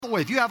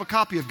way, if you have a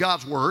copy of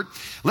God's Word,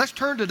 let's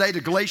turn today to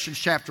Galatians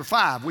chapter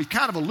 5. We've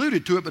kind of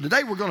alluded to it, but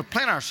today we're going to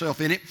plant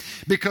ourselves in it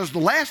because the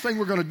last thing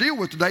we're going to deal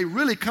with today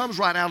really comes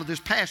right out of this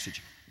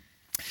passage.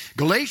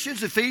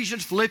 Galatians,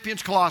 Ephesians,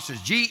 Philippians,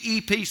 Colossians.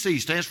 GEPC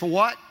stands for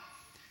what?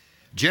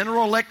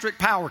 General Electric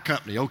Power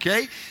Company,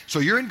 okay? So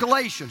you're in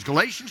Galatians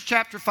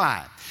chapter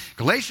 5.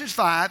 Galatians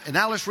 5, and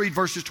now let's read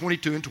verses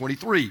 22 and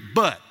 23.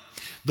 But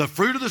the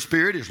fruit of the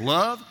Spirit is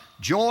love,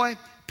 joy,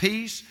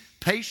 peace,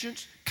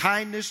 patience,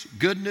 kindness,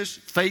 goodness,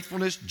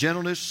 faithfulness,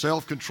 gentleness,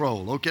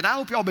 self-control. Okay, and I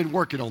hope y'all been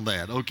working on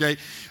that, okay?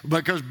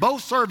 Because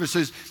both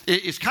services,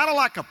 it's kind of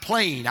like a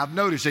plane. I've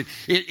noticed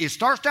it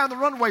starts down the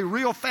runway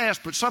real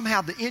fast, but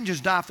somehow the engines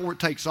die before it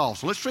takes off.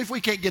 So let's see if we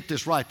can't get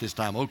this right this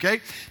time,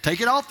 okay? Take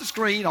it off the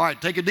screen. All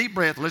right, take a deep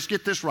breath. Let's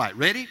get this right.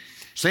 Ready?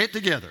 Say it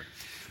together.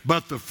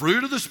 But the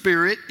fruit of the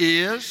Spirit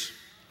is...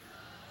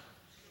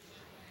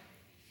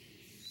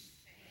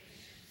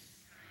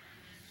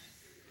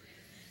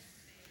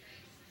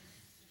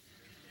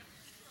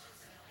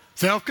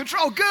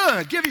 self-control.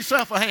 Good. Give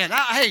yourself a hand.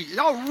 Hey,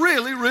 y'all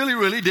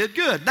really did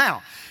good.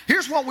 Now,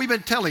 here's what we've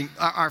been telling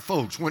our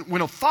folks.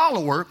 When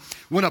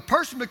a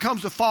person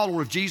becomes a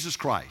follower of Jesus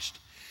Christ,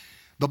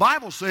 the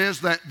Bible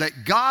says that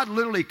God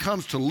literally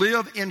comes to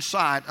live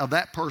inside of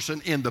that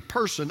person in the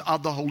person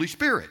of the Holy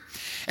Spirit.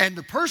 And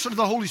the person of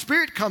the Holy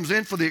Spirit comes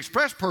in for the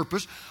express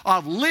purpose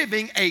of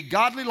living a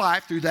godly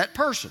life through that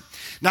person.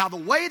 Now, the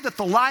way that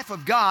the life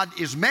of God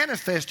is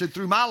manifested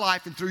through my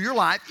life and through your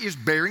life is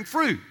bearing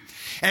fruit.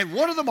 And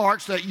one of the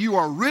marks that you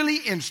are really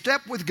in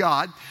step with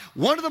God,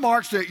 one of the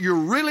marks that you're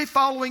really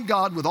following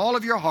God with all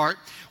of your heart,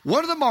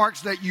 one of the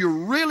marks that you're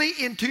really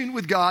in tune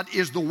with God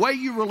is the way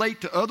you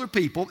relate to other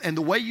people and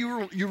the way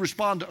you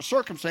respond to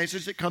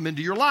circumstances that come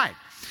into your life.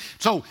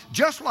 So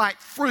just like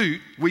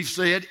fruit, we've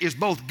said, is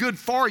both good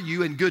for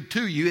you and good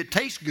to you. It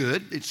tastes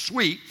good, it's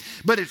sweet,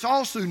 but it's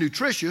also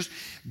nutritious.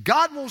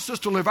 God wants us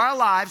to live our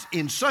lives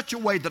in such a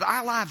way that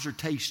our lives are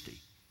tasty.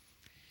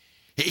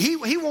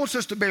 He wants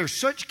us to bear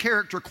such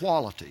character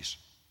qualities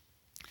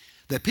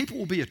that people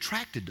will be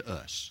attracted to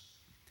us,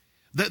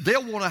 that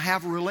they'll want to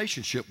have a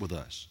relationship with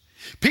us.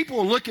 People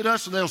will look at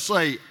us and they'll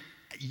say,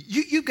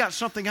 you've got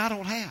something I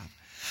don't have.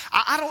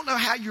 I don't know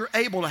how you're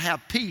able to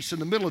have peace in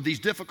the middle of these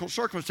difficult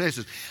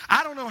circumstances.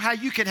 I don't know how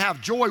you can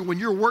have joy when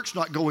your work's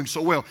not going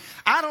so well.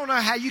 I don't know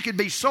how you can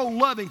be so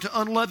loving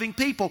to unloving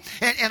people.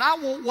 And I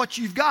want what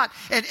you've got.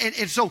 And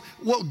so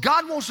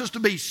God wants us to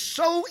be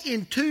so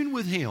in tune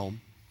with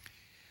Him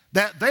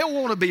that they'll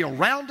want to be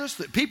around us,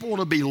 that people want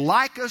to be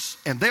like us,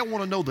 and they'll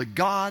want to know the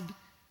God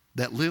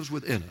that lives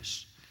within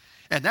us.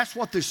 And that's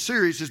what this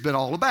series has been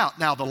all about.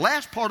 Now, the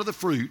last part of the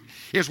fruit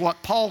is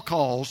what Paul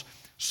calls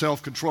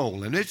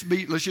self-control. And let's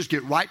just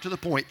get right to the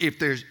point. If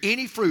there's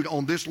any fruit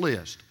on this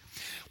list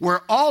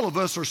where all of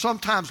us are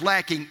sometimes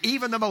lacking,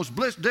 even the most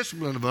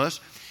disciplined of us,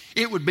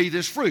 it would be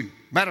this fruit.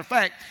 Matter of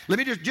fact, let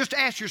me just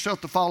ask yourself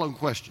the following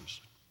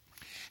questions.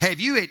 Have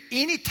you at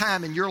any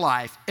time in your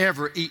life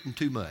ever eaten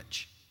too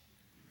much?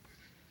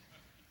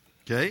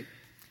 Okay.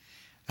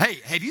 Hey,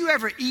 have you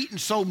ever eaten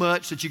so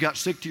much that you got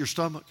sick to your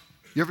stomach?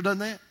 You ever done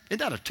that? Isn't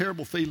that a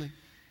terrible feeling?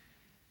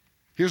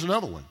 Here's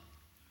another one.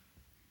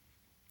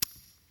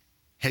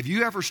 Have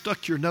you ever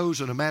stuck your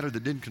nose in a matter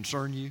that didn't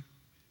concern you?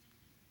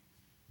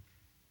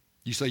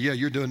 You say, yeah,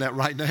 you're doing that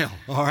right now.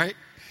 All right.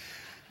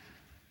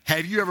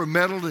 Have you ever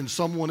meddled in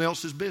someone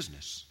else's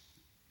business?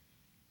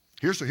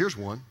 Here's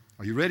one.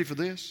 Are you ready for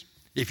this?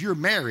 If you're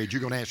married,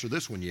 you're going to answer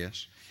this one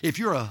yes. If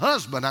you're a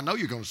husband, I know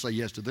you're going to say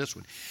yes to this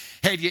one.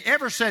 Have you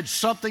ever said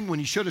something when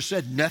you should have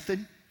said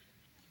nothing?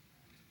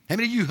 How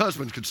many of you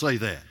husbands could say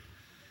that?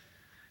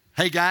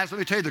 Hey, guys, let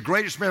me tell you the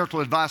greatest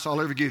marital advice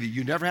I'll ever give you.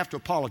 You never have to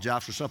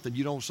apologize for something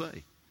you don't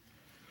say.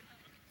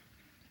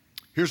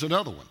 Here's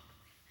another one.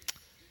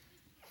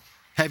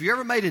 Have you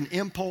ever made an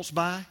impulse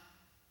buy?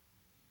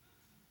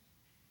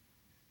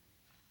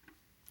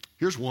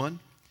 Here's one.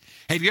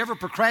 Have you ever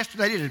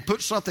procrastinated and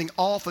put something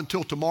off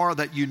until tomorrow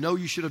that you know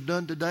you should have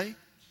done today?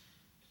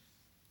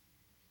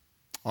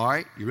 All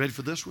right, you ready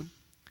for this one?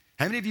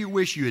 How many of you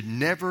wish you had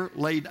never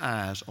laid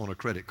eyes on a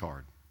credit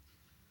card?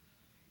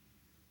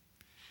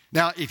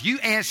 Now, if you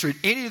answered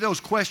any of those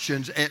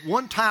questions at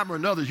one time or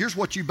another, here's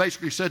what you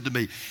basically said to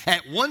me.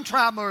 At one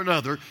time or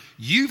another,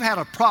 you've had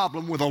a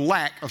problem with a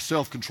lack of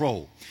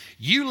self-control.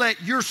 You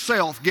let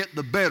yourself get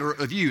the better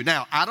of you.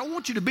 Now, I don't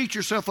want you to beat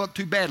yourself up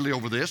too badly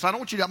over this. I'm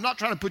not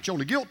trying to put you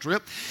on a guilt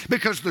trip,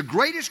 because the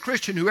greatest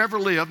Christian who ever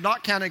lived,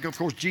 not counting, of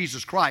course,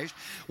 Jesus Christ,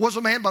 was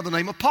a man by the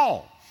name of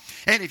Paul.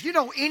 And if you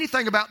know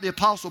anything about the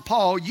Apostle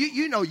Paul,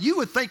 you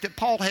would think that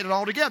Paul had it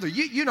all together.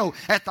 You know,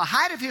 at the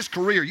height of his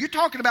career, you're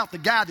talking about the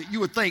guy that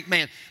you would think,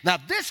 man, now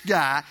this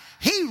guy,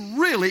 he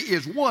really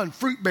is one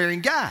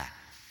fruit-bearing guy.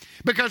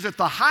 Because at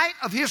the height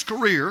of his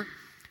career,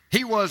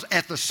 he was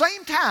at the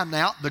same time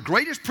now the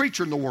greatest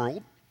preacher in the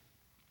world,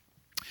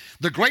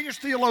 the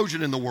greatest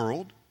theologian in the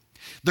world,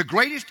 the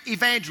greatest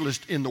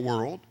evangelist in the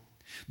world,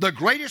 the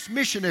greatest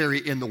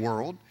missionary in the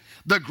world,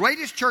 the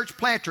greatest church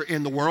planter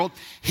in the world.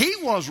 He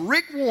was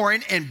Rick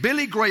Warren and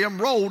Billy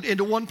Graham rolled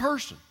into one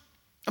person.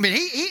 I mean,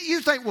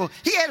 you think, well,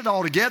 he had it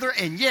all together,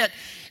 and yet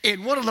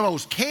in one of the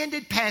most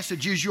candid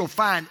passages you'll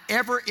find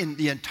ever in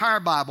the entire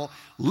Bible,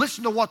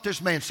 listen to what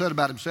this man said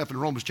about himself in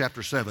Romans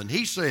chapter 7.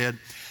 He said,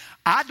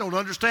 I don't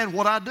understand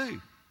what I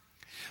do.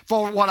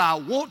 For what I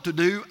want to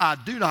do, I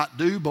do not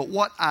do, but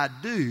what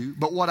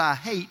I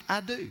hate,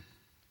 I do.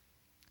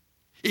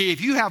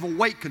 If you have a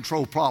weight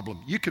control problem,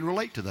 you can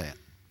relate to that.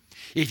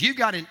 If you've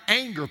got an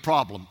anger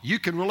problem, you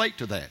can relate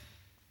to that.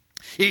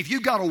 If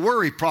you've got a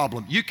worry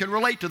problem, you can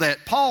relate to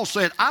that. Paul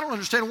said, I don't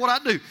understand what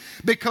I do,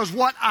 because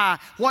what I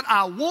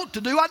want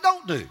to do, I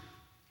don't do.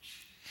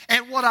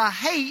 And what I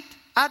hate,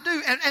 I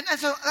do. And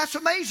that's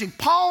amazing.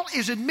 Paul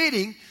is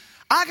admitting,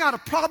 I got a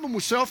problem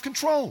with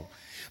self-control.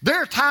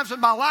 There are times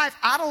in my life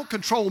I don't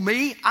control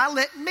me, I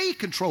let me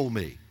control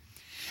me.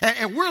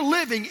 And we're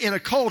living in a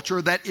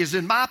culture that is,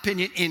 in my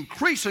opinion,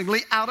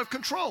 increasingly out of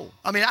control.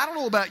 I mean, I don't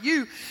know about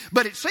you,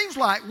 but it seems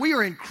like we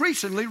are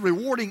increasingly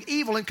rewarding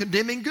evil and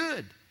condemning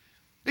good.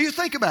 Do you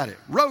think about it?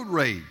 Road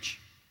rage,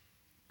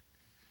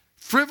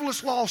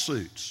 frivolous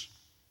lawsuits,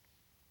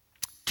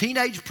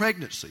 teenage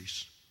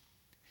pregnancies,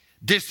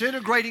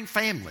 disintegrating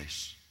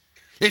families.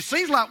 It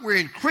seems like we're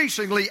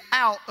increasingly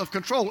out of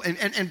control.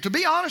 And to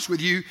be honest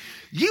with you,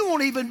 you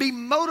won't even be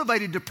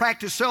motivated to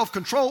practice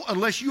self-control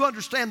unless you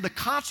understand the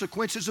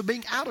consequences of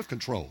being out of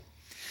control.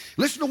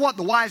 Listen to what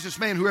the wisest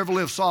man who ever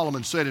lived,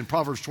 Solomon, said in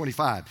Proverbs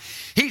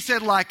 25. He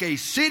said, like a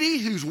city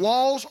whose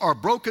walls are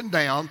broken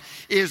down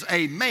is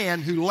a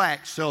man who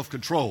lacks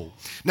self-control.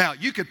 Now,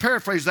 you could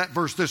paraphrase that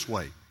verse this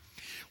way.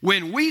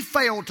 When we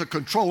fail to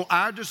control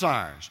our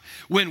desires,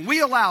 when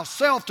we allow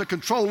self to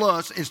control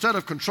us instead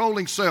of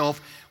controlling self,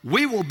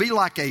 we will be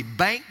like a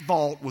bank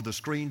vault with a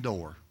screen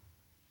door.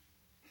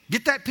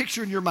 Get that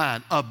picture in your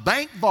mind, a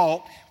bank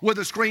vault with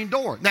a screen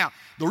door. Now,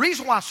 the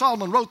reason why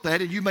Solomon wrote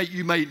that, and you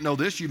may know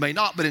this, you may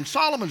not, but in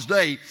Solomon's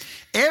day,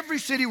 every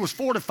city was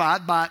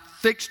fortified by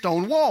thick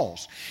stone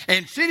walls.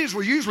 And cities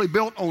were usually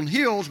built on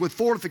hills with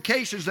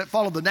fortifications that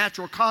followed the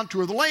natural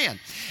contour of the land.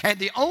 And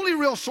the only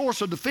real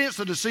source of defense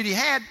that the city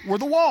had were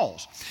the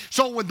walls.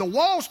 So when the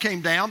walls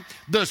came down,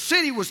 the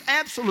city was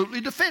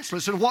absolutely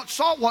defenseless. And what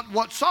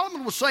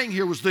Solomon was saying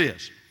here was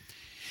this.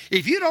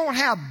 If you don't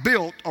have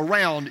built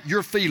around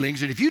your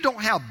feelings, and if you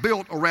don't have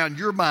built around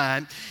your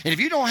mind, and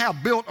if you don't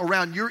have built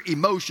around your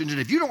emotions,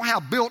 and if you don't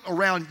have built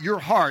around your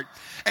heart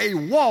a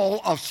wall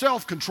of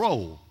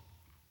self-control,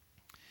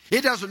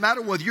 it doesn't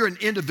matter whether you're an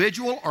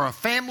individual or a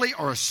family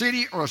or a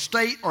city or a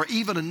state or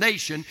even a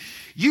nation,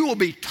 you will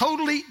be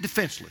totally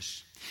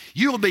defenseless.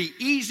 You will be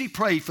easy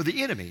prey for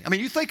the enemy. I mean,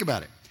 you think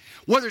about it.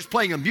 Whether it's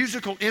playing a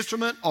musical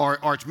instrument or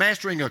it's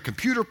mastering a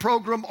computer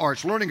program or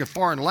it's learning a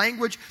foreign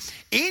language,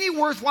 any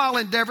worthwhile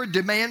endeavor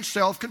demands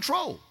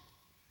self-control.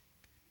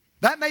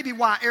 That may be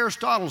why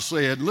Aristotle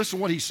said, listen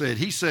to what he said.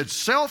 He said,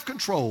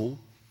 self-control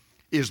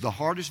is the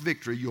hardest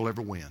victory you'll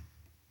ever win.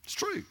 It's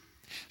true.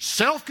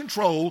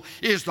 Self-control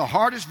is the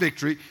hardest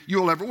victory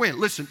you'll ever win.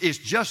 Listen, it's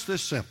just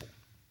this simple.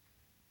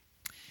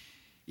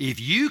 If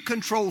you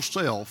control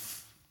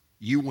self,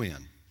 you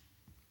win.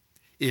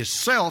 If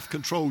self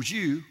controls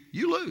you,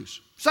 you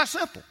lose. It's that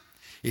simple.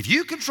 If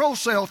you control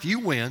self, you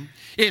win.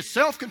 If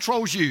self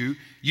controls you,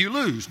 you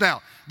lose.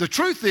 Now, the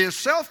truth is,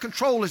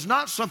 self-control is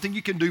not something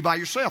you can do by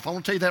yourself. I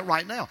want to tell you that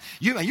right now.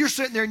 You're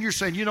sitting there and you're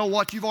saying, you know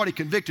what, you've already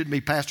convicted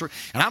me, Pastor,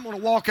 and I'm going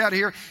to walk out of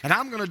here and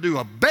I'm going to do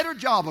a better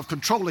job of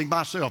controlling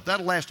myself.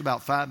 That'll last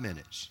about 5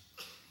 minutes.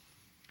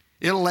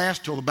 It'll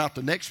last till about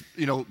the next,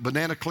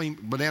 banana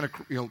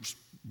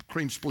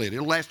cream split.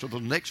 It'll last till the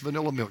next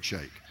vanilla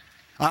milkshake.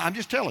 I'm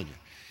just telling you.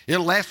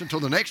 It'll last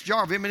until the next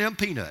jar of M&M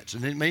peanuts,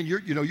 and then, man,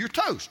 you're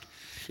toast.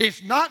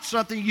 It's not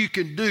something you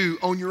can do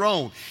on your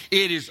own.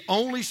 It is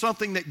only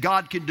something that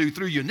God can do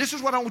through you. And this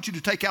is what I want you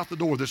to take out the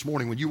door this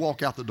morning when you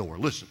walk out the door.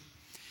 Listen,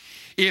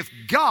 if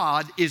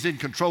God is in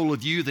control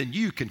of you, then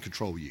you can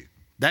control you.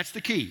 That's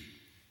the key.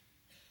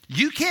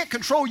 You can't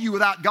control you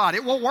without God.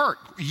 It won't work.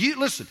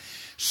 Listen,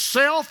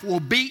 self will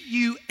beat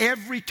you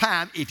every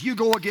time if you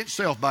go against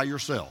self by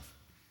yourself.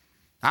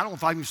 I don't know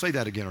if I can say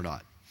that again or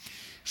not.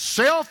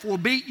 Self will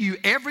beat you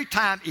every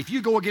time if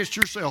you go against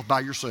yourself by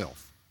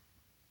yourself.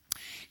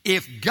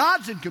 If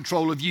God's in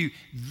control of you,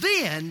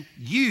 then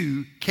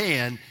you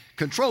can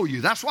control you.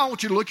 That's why I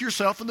want you to look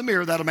yourself in the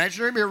mirror, that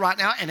imaginary mirror right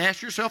now, and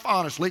ask yourself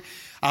honestly,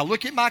 I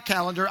look at my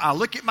calendar, I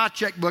look at my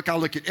checkbook, I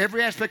look at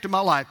every aspect of my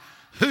life,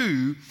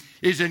 who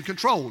is in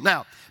control?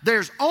 Now,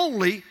 there's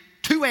only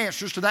 2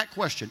 answers to that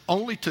question,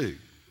 only 2.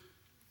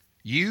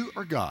 You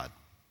or God.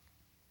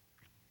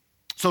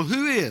 So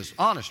who is,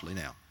 honestly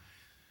now,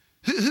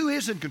 who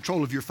is in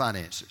control of your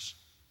finances?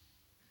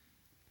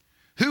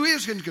 Who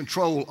is in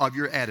control of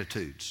your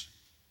attitudes?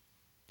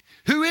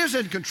 Who is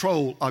in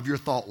control of your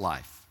thought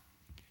life?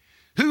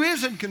 Who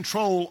is in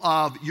control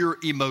of your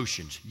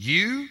emotions?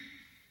 You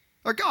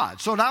or God?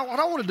 So now what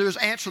I want to do is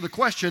answer the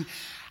question,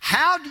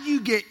 how do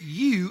you get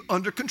you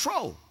under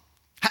control?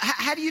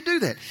 How do you do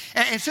that?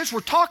 And since we're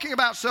talking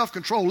about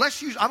self-control,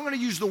 I'm going to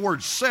use the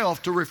word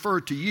self to refer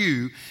to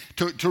you,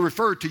 to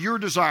refer to your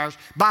desires.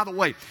 By the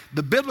way,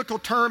 the biblical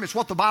term is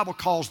what the Bible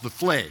calls the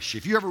flesh.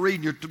 If you ever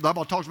read the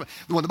Bible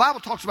when the Bible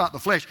talks about the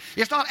flesh,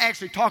 it's not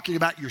actually talking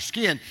about your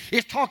skin.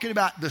 It's talking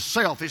about the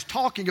self. It's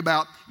talking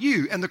about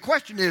you. And the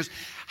question is,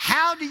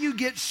 how do you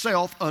get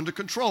self under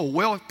control?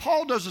 Well,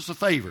 Paul does us a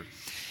favor.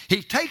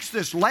 He takes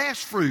this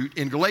last fruit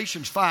in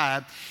Galatians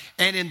 5,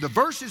 and in the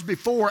verses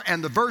before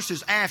and the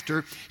verses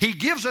after, he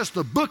gives us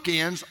the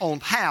bookends on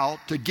how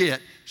to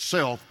get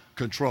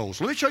self-control.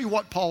 So let me show you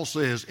what Paul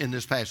says in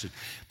this passage.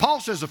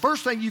 Paul says the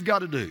first thing you've got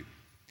to do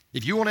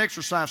if you want to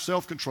exercise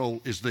self-control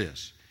is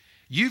this.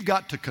 You've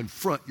got to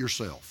confront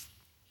yourself.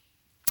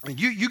 And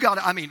you got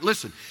to,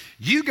 listen,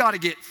 you got to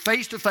get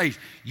face to face.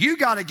 You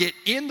got to get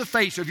in the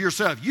face of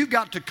yourself. You've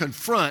got to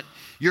confront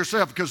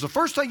yourself, because the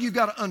first thing you've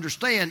got to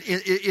understand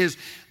is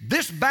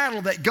this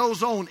battle that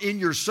goes on in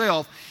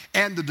yourself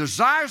and the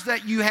desires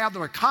that you have that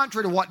are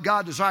contrary to what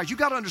God desires. You've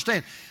got to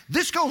understand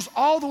this goes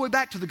all the way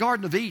back to the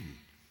Garden of Eden.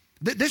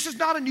 This is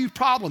not a new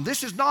problem.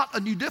 This is not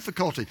a new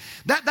difficulty.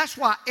 That's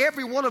why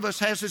every one of us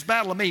has this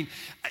battle.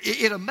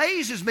 It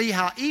amazes me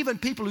how even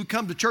people who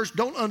come to church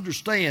don't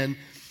understand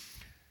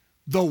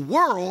the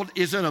world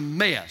is in a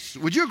mess.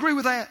 Would you agree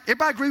with that?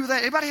 Everybody agree with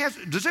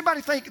that? Does anybody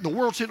think the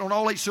world's hitting on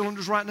all 8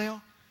 cylinders right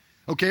now?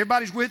 Okay,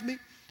 everybody's with me?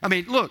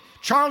 Look,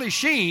 Charlie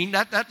Sheen,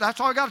 that's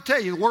all I got to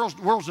tell you. The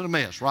world's in a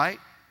mess, right?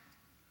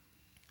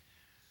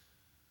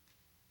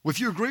 Well, if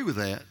you agree with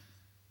that,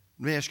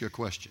 let me ask you a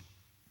question.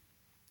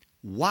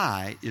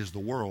 Why is the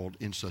world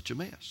in such a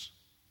mess?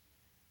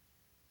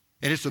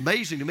 And it's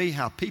amazing to me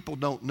how people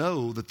don't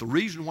know that the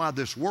reason why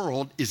this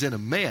world is in a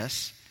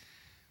mess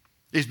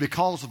is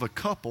because of a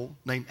couple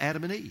named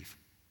Adam and Eve.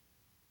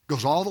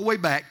 Goes all the way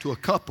back to a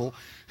couple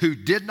who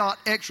did not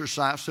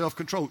exercise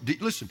self-control.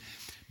 Listen,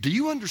 do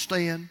you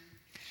understand?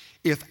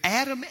 If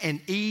Adam and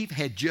Eve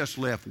had just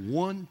left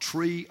one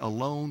tree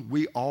alone,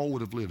 we all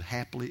would have lived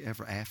happily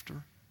ever after.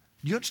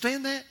 Do you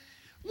understand that?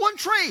 One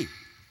tree.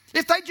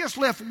 If they just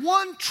left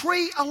one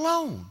tree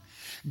alone.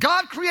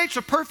 God creates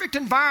a perfect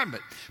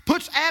environment,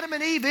 puts Adam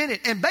and Eve in it,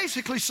 and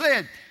basically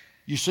said,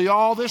 you see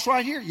all this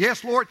right here?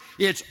 Yes, Lord,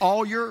 it's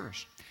all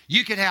yours.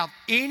 You can have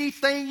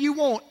anything you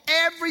want.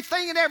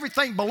 Everything and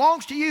everything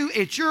belongs to you.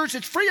 It's yours.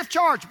 It's free of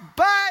charge.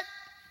 But,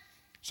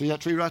 see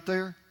that tree right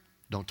there?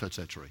 Don't touch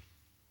that tree.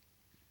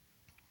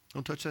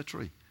 Don't touch that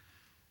tree.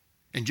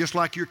 And just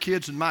like your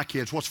kids and my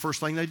kids, what's the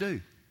first thing they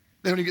do?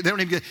 You don't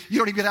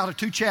even get out of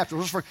 2 chapters.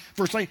 What's the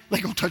first thing? They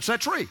go touch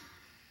that tree.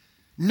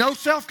 No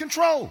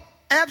self-control.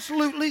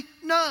 Absolutely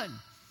none.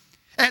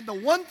 And the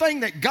one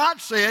thing that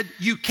God said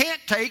you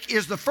can't take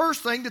is the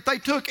first thing that they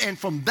took. And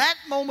from that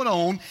moment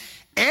on,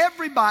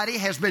 everybody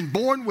has been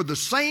born with the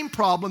same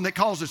problem that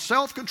causes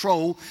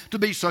self-control to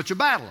be such a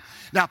battle.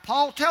 Now,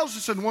 Paul tells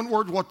us in one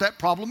word what that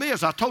problem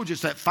is. I told you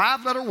it's that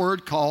 5-letter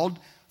word called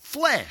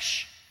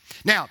flesh.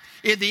 Now,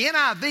 in the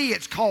NIV,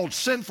 it's called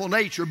sinful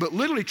nature, but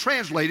literally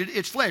translated,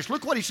 it's flesh.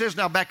 Look what he says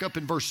now back up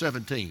in verse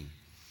 17.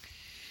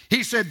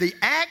 He said, the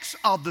acts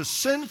of the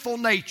sinful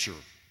nature,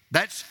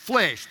 that's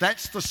flesh,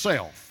 that's the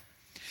self.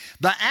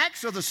 The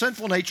acts of the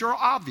sinful nature are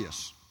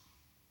obvious.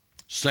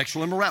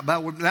 Sexual immorality.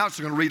 Now it's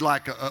going to read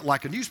like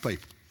a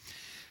newspaper.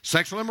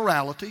 Sexual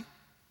immorality,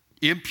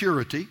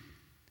 impurity,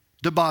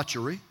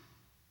 debauchery.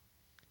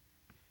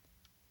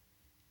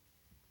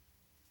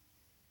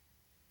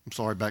 I'm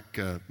sorry,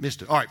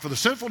 missed it. All right, for the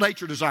sinful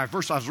nature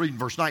desires, I was reading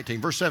verse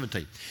 19, verse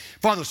 17.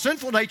 For the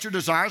sinful nature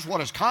desires what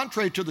is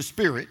contrary to the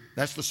spirit,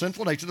 that's the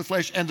sinful nature of the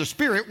flesh, and the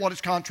spirit what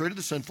is contrary to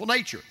the sinful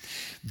nature.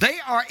 They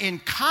are in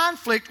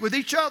conflict with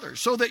each other,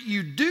 so that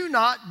you do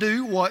not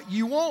do what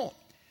you want.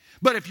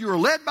 But if you are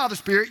led by the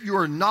Spirit, you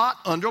are not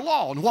under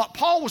law. And what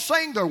Paul was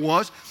saying there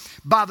was,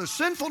 by the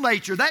sinful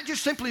nature, that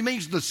just simply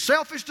means the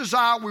selfish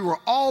desire we were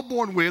all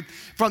born with.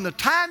 From the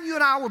time you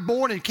and I were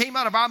born and came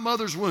out of our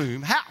mother's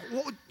womb,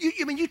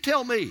 you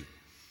tell me,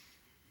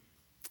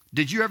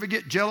 did you ever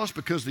get jealous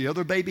because the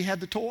other baby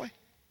had the toy?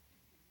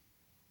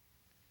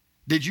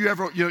 Did you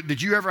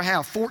ever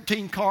have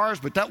 14 cars,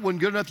 but that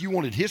wasn't good enough, you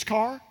wanted his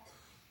car?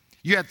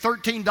 You had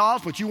 13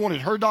 dolls, but you wanted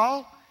her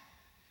doll?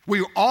 We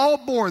were all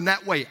born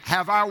that way.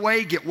 Have our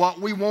way, get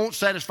what we want,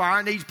 satisfy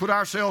our needs, put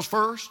ourselves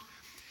first.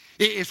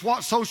 It's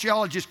what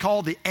sociologists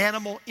call the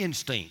animal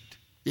instinct.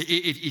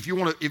 If you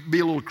want to be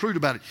a little crude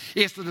about it.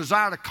 It's the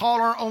desire to call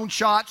our own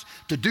shots,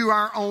 to do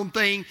our own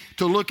thing,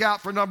 to look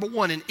out for number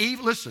one. And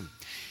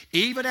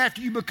even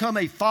after you become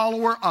a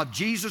follower of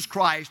Jesus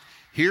Christ,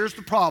 here's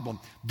the problem.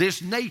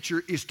 This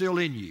nature is still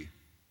in you.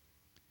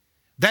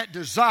 That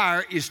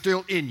desire is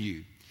still in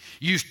you.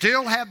 You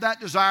still have that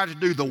desire to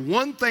do the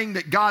one thing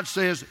that God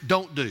says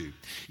don't do.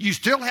 You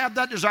still have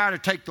that desire to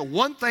take the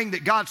one thing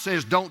that God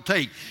says don't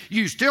take.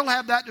 You still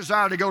have that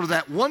desire to go to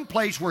that one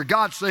place where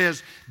God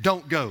says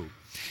don't go.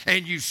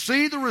 And you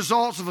see the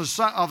results of a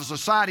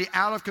society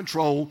out of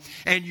control,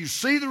 and you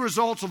see the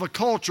results of a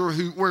culture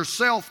where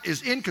self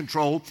is in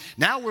control.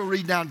 Now we'll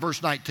read down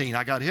verse 19.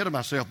 I got ahead of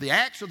myself. The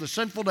acts of the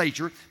sinful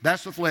nature,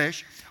 that's the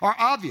flesh, are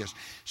obvious.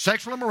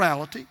 Sexual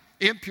immorality,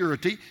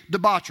 impurity,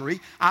 debauchery,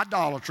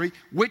 idolatry,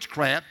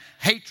 witchcraft,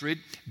 hatred,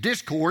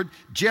 discord,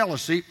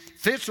 jealousy,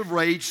 fits of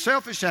rage,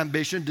 selfish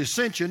ambition,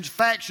 dissensions,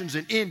 factions,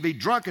 and envy,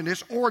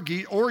 drunkenness,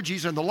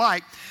 orgies, and the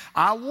like.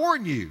 I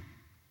warn you,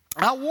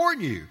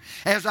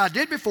 as I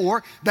did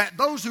before, that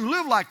those who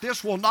live like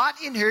this will not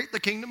inherit the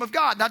kingdom of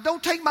God. Now,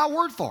 don't take my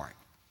word for it.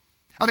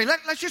 I mean,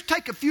 let's just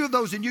take a few of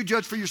those and you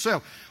judge for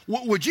yourself.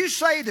 Would you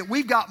say that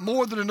we've got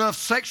more than enough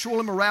sexual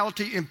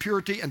immorality,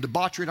 impurity, and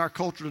debauchery in our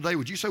culture today?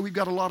 Would you say we've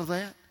got a lot of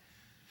that?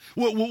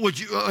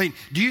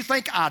 Do you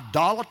think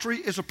idolatry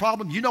is a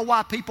problem? You know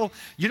why people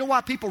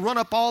run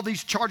up all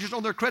these charges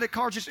on their credit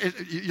cards?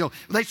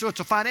 They say it's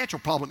a financial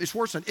problem. It's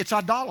worse than it's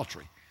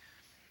idolatry.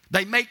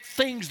 They make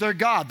things their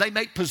God. They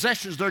make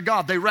possessions their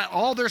God. They wrap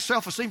all their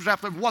self-esteem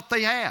wrapped in what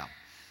they have.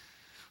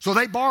 So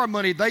they borrow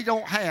money they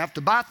don't have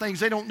to buy things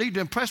they don't need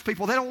to impress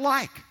people they don't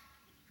like.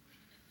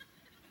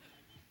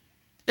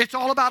 It's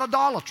all about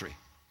idolatry.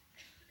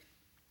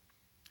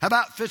 How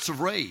about fits of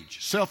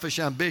rage, selfish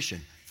ambition,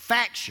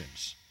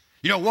 factions?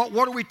 You know,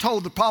 what are we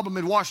told the problem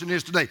in Washington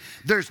is today?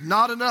 There's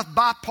not enough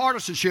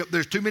bipartisanship.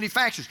 There's too many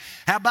factions.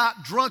 How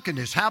about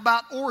drunkenness? How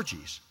about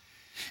orgies?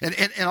 And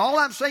all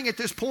I'm saying at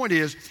this point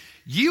is,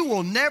 you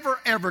will never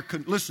ever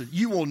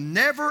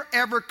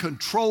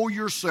control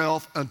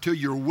yourself until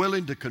you're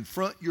willing to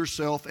confront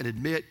yourself and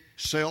admit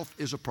self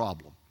is a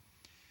problem.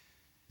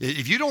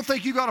 If you don't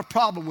think you got a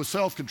problem with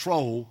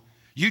self-control,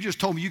 you just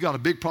told me you got a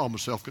big problem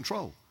with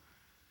self-control.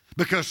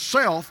 Because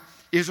self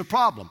is a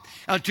problem.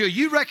 Until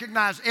you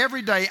recognize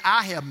every day,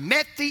 I have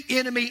met the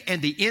enemy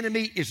and the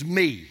enemy is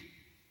me.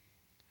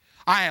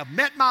 I have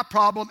met my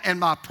problem and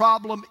my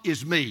problem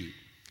is me.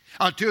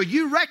 Until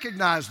you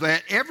recognize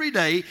that every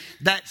day,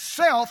 that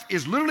self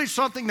is literally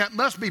something that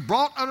must be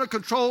brought under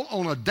control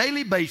on a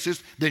daily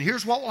basis, then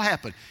here's what will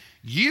happen.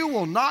 You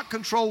will not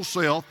control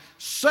self.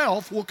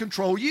 Self will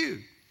control you.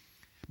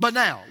 But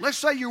now, let's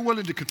say you're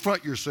willing to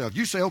confront yourself.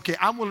 You say, okay,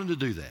 I'm willing to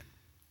do that.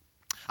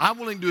 I'm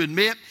willing to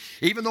admit,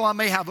 even though I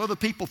may have other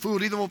people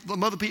fooled, even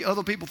though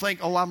other people think,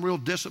 oh, I'm real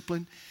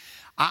disciplined.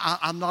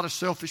 I'm not a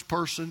selfish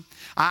person.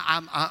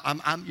 I'm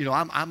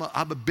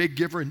a big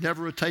giver and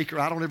never a taker.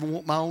 I don't ever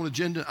want my own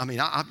agenda. I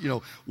mean,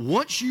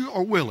 once you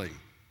are willing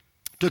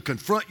to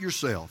confront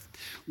yourself,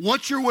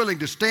 once you're willing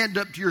to stand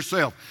up to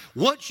yourself,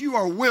 once you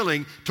are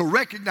willing to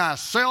recognize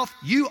self,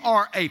 you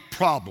are a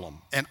problem.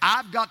 And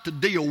I've got to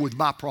deal with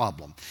my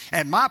problem.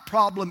 And my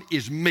problem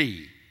is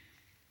me.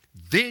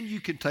 Then you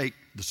can take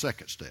the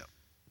second step.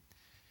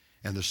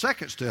 And the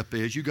second step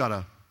is you got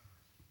to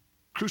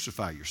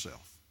crucify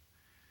yourself.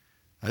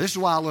 Now, this is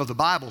why I love the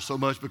Bible so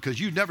much, because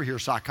you'd never hear a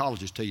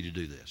psychologist tell you to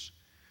do this.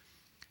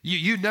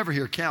 You'd never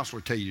hear a counselor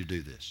tell you to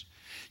do this.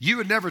 You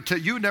would never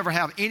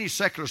have any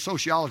secular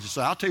sociologist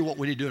say, I'll tell you what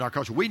we need to do in our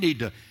culture. We need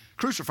to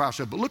crucify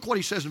ourselves. But look what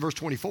he says in verse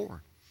 24.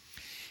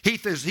 He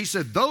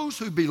said, those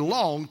who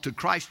belong to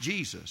Christ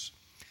Jesus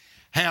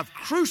have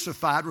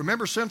crucified,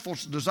 remember sinful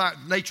desire,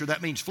 nature,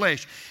 that means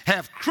flesh,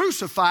 have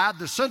crucified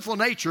the sinful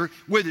nature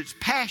with its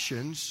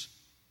passions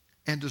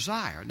and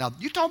desire. Now,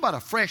 you're talking about a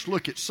fresh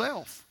look at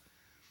self.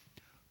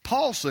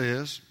 Paul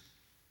says,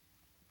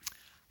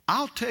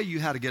 I'll tell you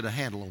how to get a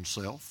handle on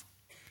self.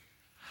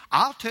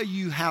 I'll tell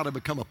you how to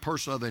become a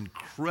person of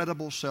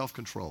incredible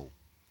self-control.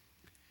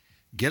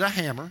 Get a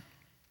hammer,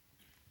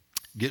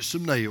 get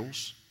some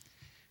nails,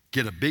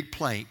 get a big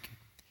plank,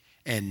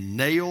 and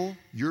nail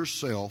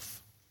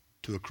yourself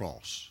to a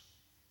cross.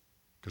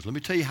 Because let me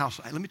tell you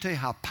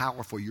how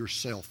powerful your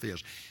self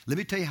is. Let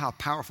me tell you how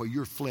powerful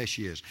your flesh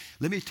is.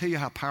 Let me tell you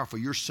how powerful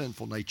your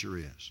sinful nature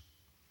is.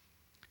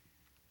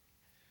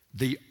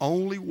 The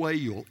only way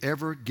you'll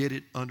ever get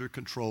it under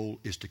control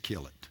is to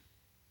kill it.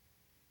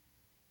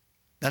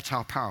 That's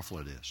how powerful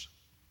it is.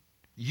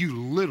 You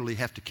literally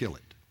have to kill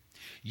it.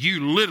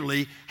 You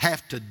literally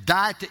have to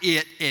die to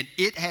it, and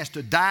it has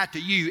to die to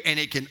you, and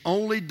it can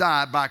only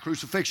die by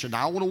crucifixion.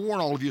 Now, I want to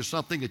warn all of you of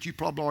something that you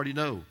probably already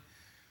know.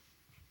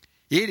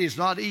 It is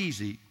not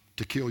easy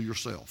to kill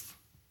yourself.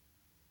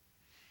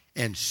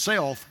 And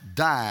self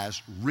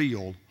dies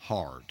real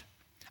hard.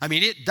 I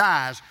mean, it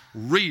dies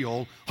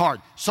real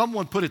hard.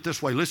 Someone put it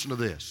this way. Listen to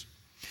this.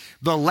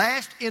 The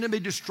last enemy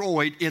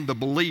destroyed in the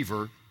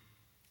believer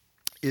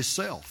is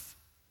self.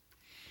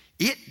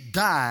 It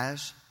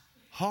dies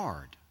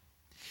hard.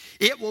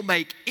 It will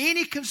make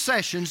any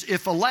concessions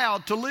if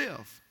allowed to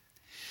live.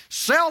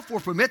 Self will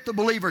permit the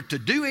believer to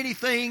do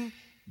anything,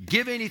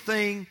 give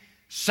anything,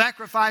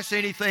 sacrifice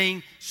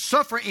anything,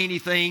 suffer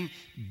anything,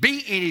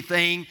 be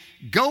anything,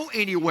 go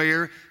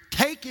anywhere,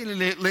 take any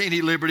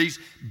liberties,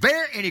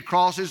 bear any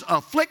crosses,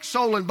 afflict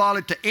soul and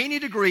body to any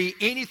degree,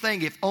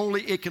 anything, if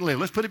only it can live.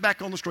 Let's put it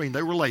back on the screen.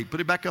 They were late. Put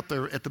it back up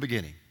there at the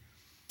beginning.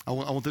 I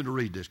want them to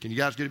read this. Can you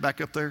guys get it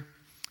back up there?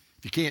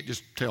 If you can't,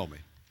 just tell me.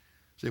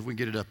 See if we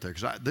can get it up there.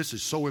 Because this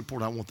is so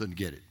important, I want them to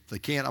get it. If they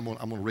can't, I'm going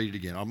to read it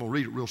again. I'm going to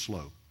read it real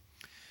slow.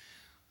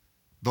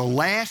 The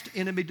last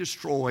enemy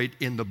destroyed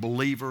in the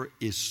believer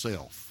is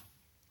self.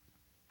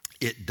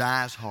 It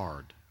dies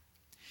hard.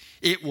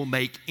 It will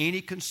make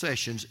any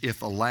concessions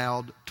if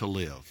allowed to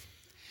live.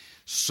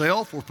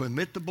 Self will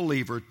permit the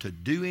believer to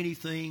do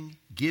anything,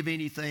 give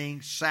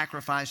anything,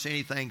 sacrifice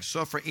anything,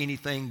 suffer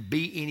anything,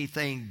 be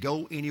anything,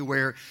 go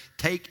anywhere,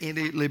 take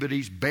any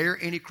liberties, bear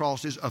any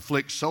crosses,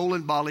 afflict soul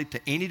and body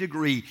to any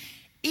degree,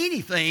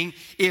 anything,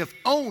 if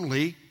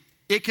only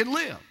it can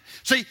live.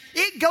 See,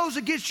 it goes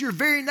against your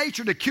very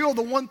nature to kill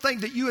the one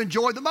thing that you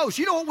enjoy the most.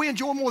 You know what we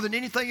enjoy more than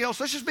anything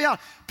else? Let's just be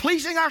honest.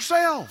 Pleasing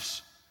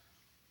ourselves.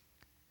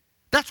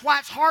 That's why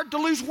it's hard to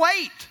lose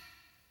weight.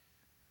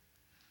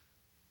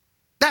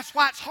 That's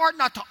why it's hard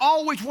not to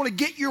always want to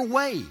get your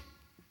way.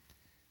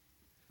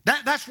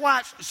 That's why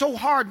it's so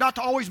hard not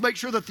to always make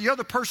sure that the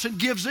other person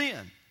gives in.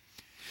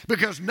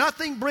 Because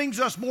nothing brings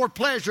us more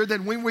pleasure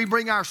than when we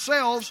bring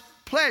ourselves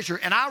pleasure.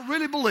 And I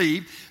really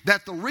believe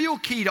that the real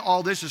key to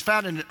all this is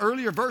found in an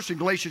earlier verse in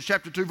Galatians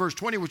chapter 2, verse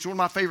 20, which is one of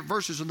my favorite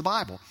verses in the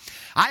Bible.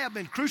 I have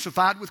been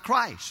crucified with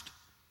Christ.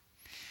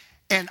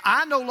 And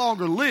I no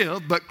longer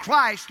live, but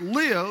Christ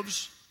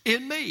lives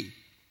in me.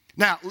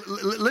 Now,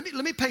 let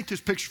me paint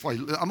this picture for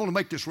you. I'm going to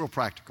make this real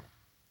practical.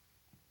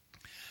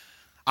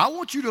 I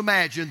want you to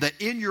imagine that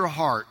in your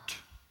heart,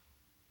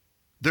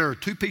 there are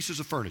two pieces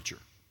of furniture.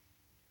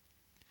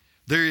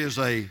 There is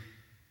a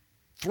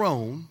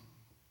throne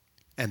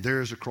and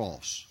there is a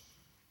cross.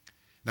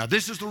 Now,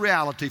 this is the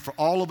reality for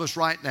all of us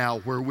right now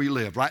where we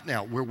live. Right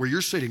now, where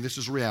you're sitting, this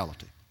is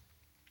reality.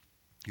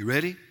 You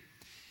ready?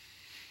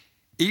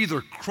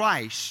 Either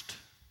Christ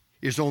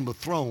is on the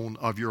throne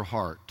of your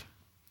heart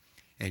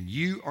and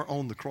you are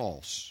on the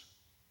cross,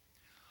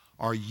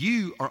 or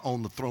you are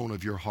on the throne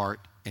of your heart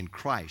and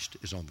Christ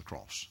is on the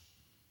cross.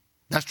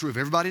 That's true of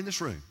everybody in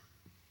this room.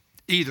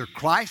 Either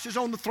Christ is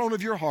on the throne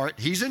of your heart,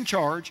 He's in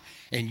charge,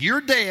 and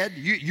you're dead,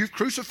 you've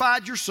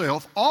crucified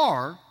yourself,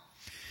 or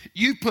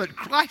you put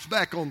Christ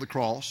back on the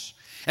cross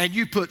and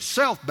you put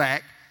self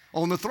back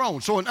on the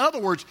throne. So in other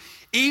words,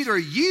 either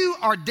you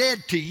are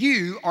dead to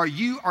you or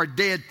you are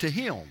dead to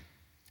Him.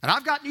 And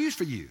I've got news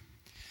for you.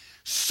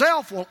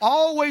 Self will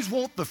always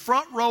want the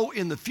front row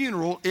in the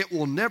funeral. It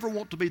will never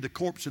want to be the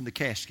corpse in the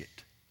casket.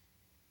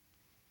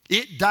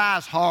 It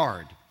dies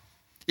hard.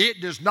 It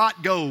does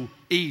not go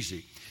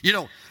easy. You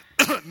know,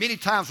 many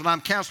times when I'm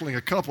counseling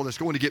a couple that's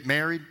going to get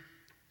married,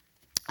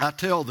 I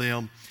tell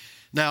them,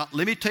 now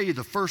let me tell you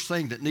the first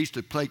thing that needs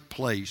to take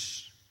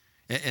place,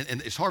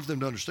 and it's hard for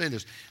them to understand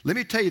this. Let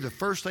me tell you the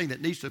first thing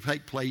that needs to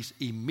take place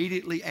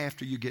immediately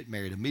after you get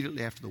married,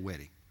 immediately after the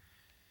wedding.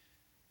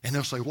 And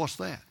they'll say, what's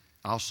that?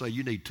 I'll say,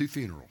 you need 2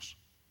 funerals.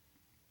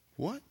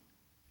 What?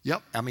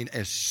 Yep. I mean,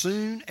 as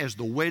soon as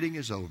the wedding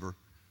is over,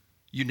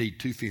 you need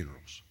 2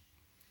 funerals.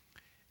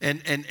 And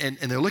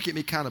they'll look at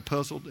me kind of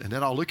puzzled, and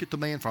then I'll look at the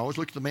man. I always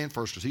look at the man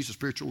first because he's a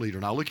spiritual leader.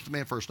 And I'll look at the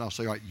man first and I'll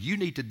say, all right, you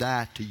need to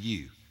die to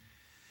you.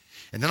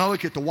 And then I'll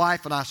look at the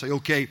wife and I say,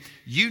 okay,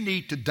 you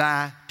need to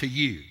die to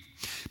you.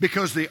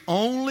 Because the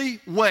only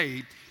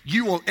way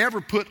you will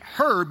ever put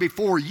her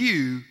before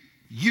you,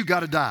 you got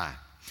to die.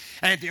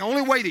 And the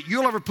only way that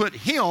you'll ever put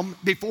him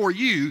before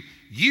you,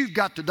 you've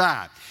got to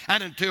die.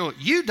 And until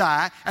you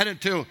die,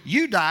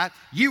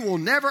 you will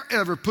never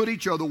ever put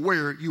each other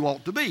where you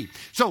ought to be.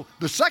 So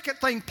the second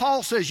thing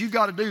Paul says you've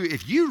got to do,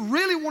 if you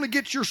really want to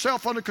get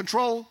yourself under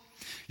control,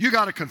 you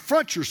got to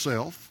confront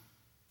yourself,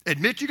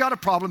 admit you got a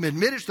problem,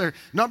 admit it's there.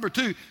 Number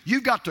 2,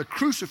 you've got to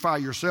crucify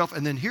yourself.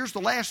 And then here's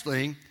the last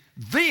thing,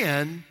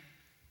 then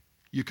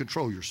you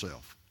control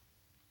yourself.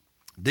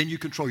 Then you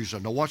control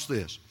yourself. Now watch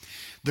this.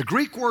 The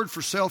Greek word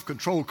for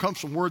self-control comes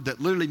from a word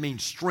that literally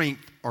means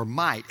strength or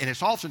might, and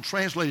it's often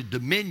translated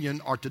dominion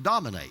or to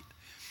dominate.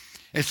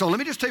 And so let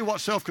me just tell you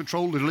what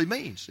self-control literally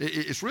means.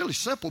 It's really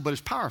simple, but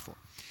it's powerful.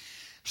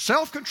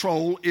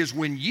 Self-control is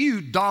when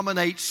you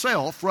dominate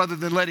self rather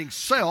than letting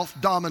self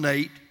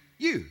dominate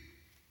you.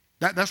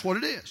 That's what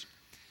it is.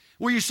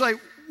 Well, you say,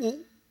 well,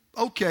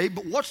 okay,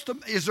 but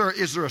is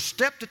there a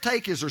step to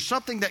take? Is there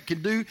something that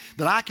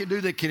I can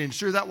do that can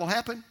ensure that will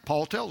happen?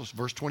 Paul tells us,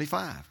 verse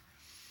 25.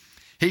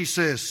 He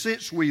says,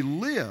 since we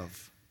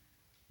live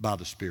by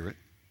the Spirit,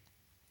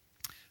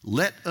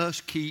 let us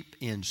keep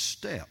in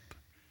step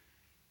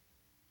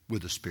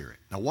with the Spirit.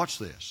 Now watch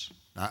this.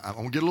 I'm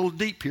going to get a little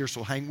deep here,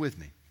 so hang with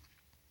me.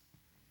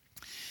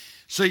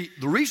 See,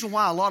 the reason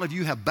why a lot of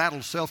you have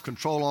battled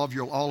self-control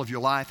all of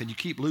your life and you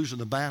keep losing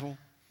the battle,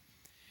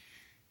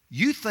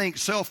 you think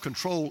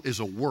self-control is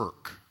a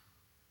work.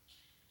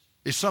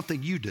 It's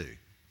something you do.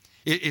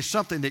 It's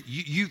something that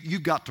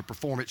you've got to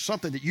perform. It's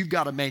something that you've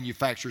got to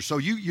manufacture. So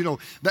you know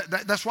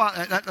that's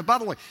why. By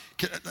the way,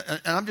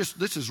 and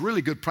this is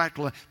really good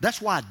practical. That's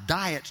why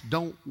diets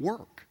don't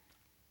work.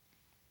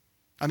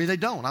 I mean, they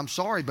don't. I'm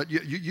sorry, but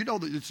you know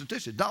that it's a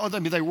statistic. I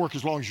mean, they work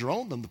as long as you're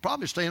on them. The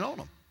problem is staying on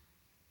them.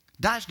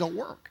 Diets don't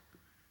work.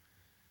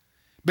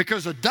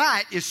 Because a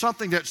diet is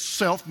something that's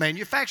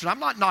self-manufactured. I'm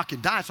not knocking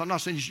diets. I'm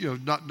not saying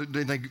not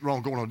anything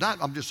wrong going on a diet.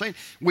 I'm just saying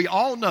we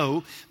all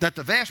know that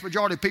the vast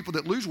majority of people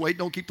that lose weight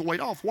don't keep the weight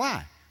off.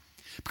 Why?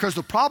 Because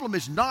the problem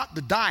is not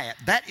the diet.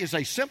 That is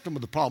a symptom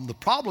of the problem. The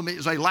problem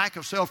is a lack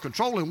of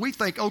self-control. And we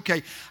think,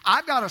 okay,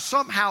 I've got to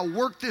somehow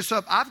work this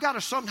up. I've got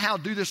to somehow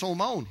do this on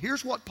my own.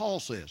 Here's what Paul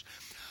says.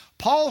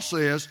 Paul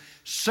says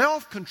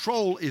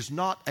self-control is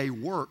not a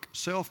work.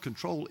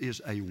 Self-control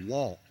is a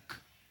walk.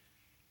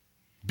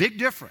 Big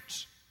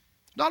difference.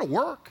 It's not a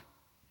work.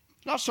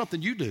 It's not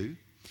something you do.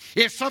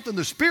 It's something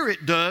the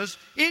Spirit does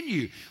in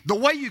you. The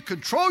way you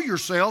control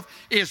yourself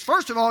is,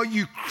 first of all,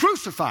 you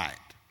crucify it.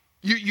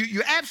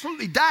 You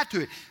absolutely die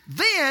to it.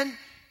 Then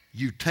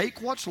you take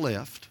what's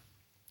left,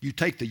 you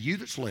take the you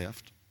that's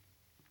left,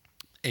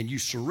 and you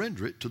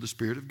surrender it to the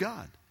Spirit of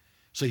God.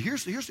 So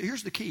here's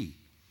the key.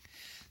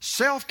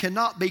 Self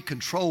cannot be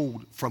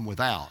controlled from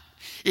without.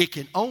 It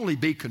can only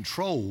be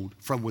controlled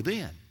from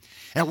within.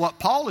 And what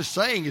Paul is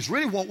saying is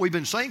really what we've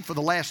been saying for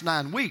the last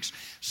 9 weeks.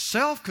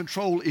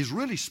 Self-control is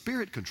really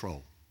spirit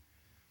control.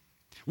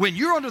 When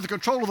you're under the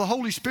control of the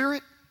Holy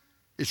Spirit,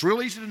 it's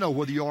real easy to know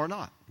whether you are or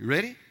not. You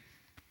ready?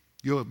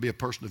 You'll be a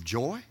person of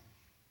joy,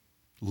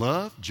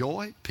 love,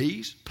 joy,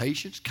 peace,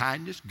 patience,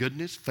 kindness,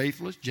 goodness,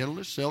 faithfulness,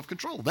 gentleness,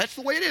 self-control. That's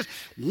the way it is.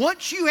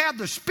 Once you have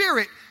the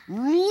Spirit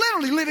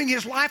literally living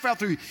His life out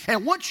through you,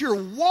 and once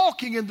you're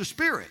walking in the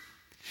Spirit,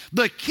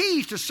 the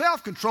key to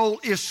self-control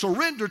is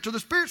surrender to the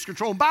Spirit's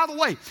control. And by the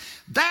way,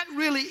 that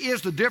really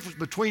is the difference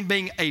between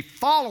being a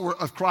follower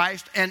of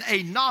Christ and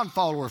a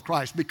non-follower of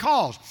Christ.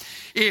 Because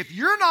if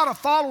you're not a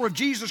follower of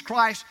Jesus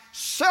Christ,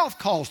 self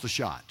calls the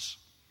shots.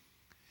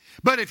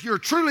 But if you're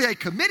truly a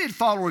committed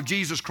follower of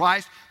Jesus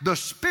Christ, the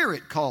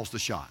Spirit calls the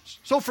shots.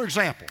 So for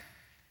example,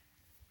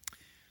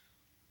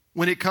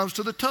 when it comes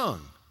to the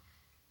tongue,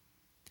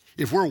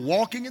 if we're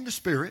walking in the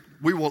Spirit,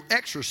 we will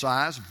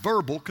exercise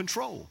verbal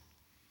control.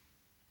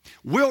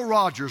 Will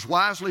Rogers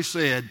wisely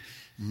said,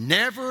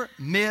 never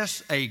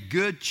miss a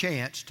good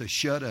chance to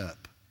shut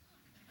up.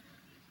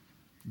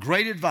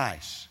 Great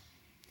advice.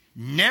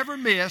 Never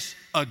miss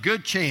a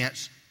good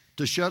chance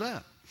to shut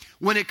up.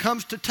 When it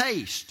comes to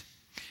taste,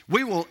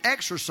 we will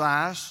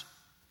exercise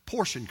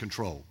portion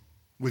control.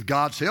 With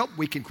God's help,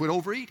 we can quit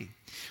overeating.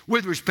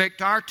 With respect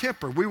to our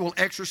temper, we will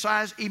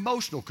exercise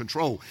emotional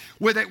control.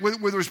 With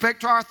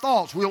respect to our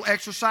thoughts, we will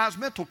exercise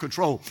mental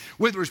control.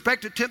 With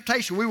respect to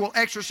temptation, we will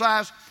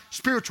exercise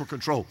spiritual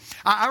control.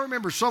 I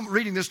remember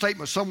reading this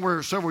statement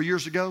somewhere several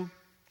years ago.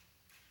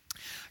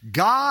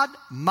 God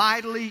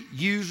mightily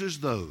uses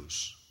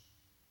those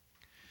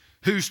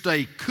who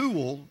stay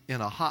cool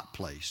in a hot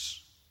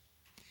place,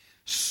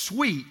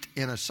 sweet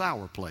in a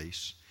sour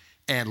place,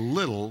 and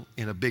little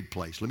in a big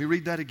place. Let me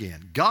read that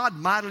again. God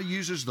mightily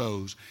uses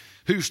those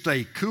who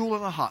stay cool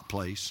in a hot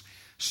place,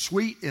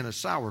 sweet in a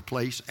sour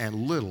place, and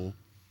little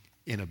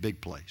in a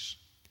big place.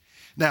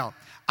 Now,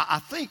 I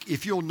think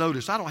if you'll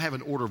notice, I don't have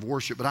an order of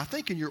worship, but I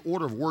think in your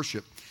order of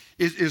worship,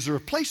 is there a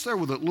place there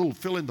with a little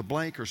fill in the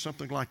blank or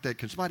something like that?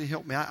 Can somebody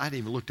help me? I hadn't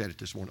even looked at it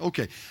this morning.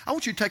 Okay, I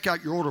want you to take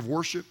out your order of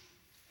worship.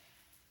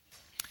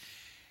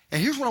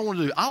 And here's what I want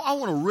to do. I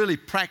want to really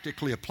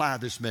practically apply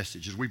this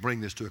message as we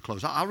bring this to a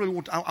close. I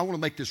want to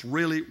make this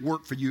really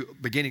work for you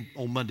beginning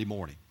on Monday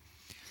morning.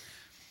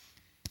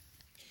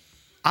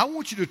 I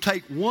want you to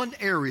take one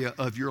area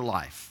of your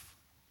life,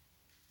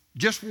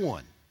 just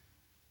one,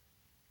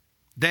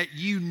 that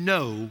you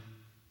know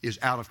is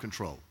out of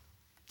control.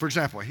 For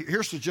example,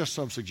 here's just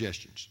some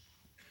suggestions.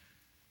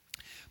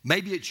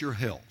 Maybe it's your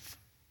health.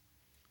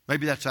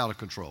 Maybe that's out of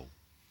control.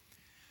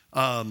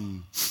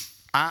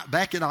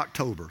 Back in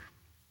October,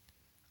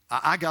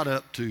 I got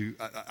up to,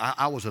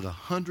 I was at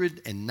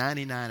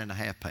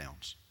 199.5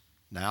 pounds.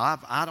 Now,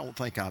 I don't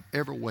think I've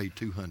ever weighed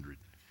 200.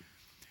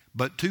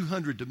 But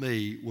 200 to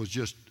me was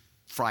just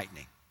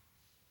frightening.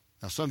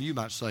 Now, some of you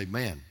might say,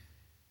 man,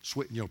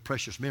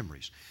 precious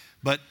memories.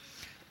 But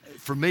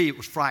for me, it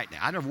was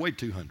frightening. I never weighed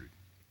 200.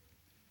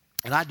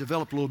 And I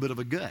developed a little bit of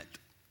a gut.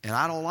 And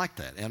I don't like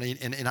that. And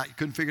I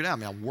couldn't figure it out. I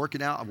mean, I'm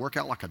working out. I work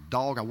out like a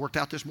dog. I worked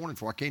out this morning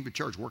before I came to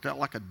church. Work out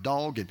like a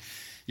dog. And,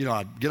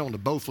 I get on the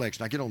Bowflex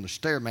and I get on the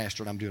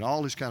Stairmaster and I'm doing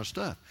all this kind of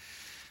stuff.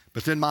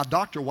 But then my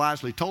doctor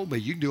wisely told me,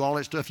 you can do all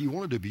that stuff you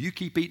want to do, but you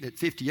keep eating at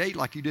 58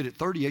 like you did at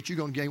 38, you're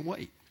going to gain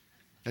weight.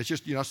 That's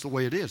just, that's the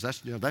way it is. That's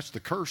the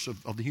curse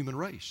of the human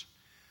race.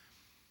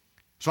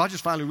 So I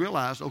just finally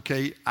realized,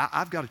 okay,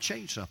 I've got to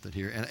change something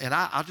here. And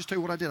I'll just tell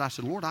you what I did. I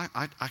said, Lord, I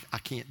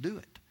can't do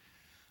it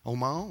on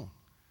my own.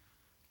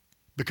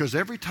 Because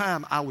every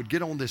time I would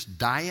get on this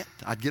diet,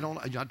 I'd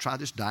try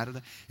this diet.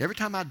 Every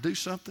time I'd do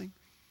something,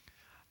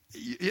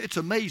 it's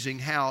amazing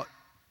how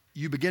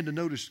you begin to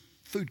notice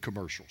food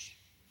commercials.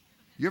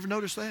 You ever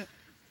notice that?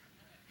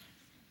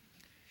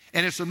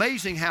 And it's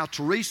amazing how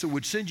Teresa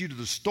would send you to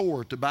the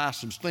store to buy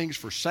some things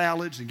for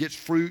salads and get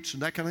fruits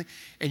and that kind of thing.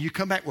 And you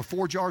come back with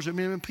 4 jars of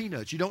M&M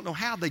peanuts. You don't know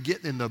how they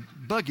get in the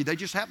buggy. They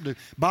just happen to,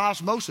 by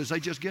osmosis, they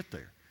just get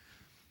there.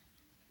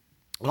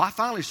 Well, I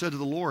finally said to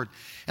the Lord,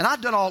 and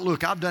I've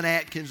done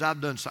Atkins, I've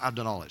done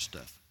all that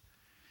stuff.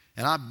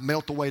 And I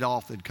melt the weight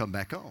off and come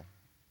back on.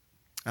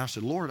 And I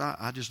said, Lord,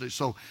 I just did.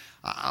 So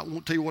I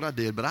won't tell you what I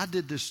did, but I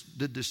did this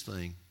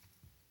thing.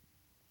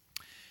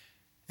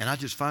 And I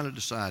just finally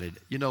decided,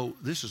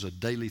 this is a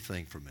daily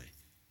thing for me.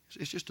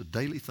 It's just a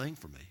daily thing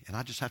for me. And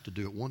I just have to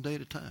do it one day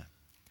at a time.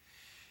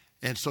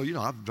 And so,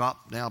 I've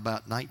dropped now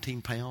about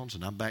 19 pounds,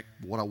 and I'm back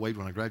what I weighed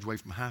when I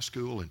graduated from high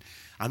school. And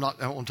I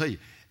want to tell you,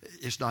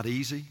 it's not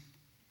easy.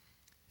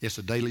 It's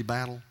a daily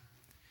battle.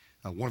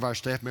 One of our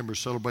staff members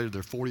celebrated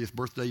their 40th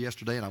birthday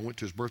yesterday, and I went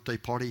to his birthday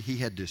party. He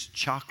had this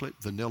chocolate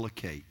vanilla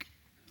cake.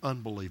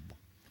 Unbelievable.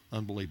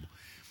 Unbelievable.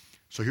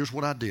 So here's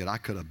what I did. I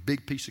cut a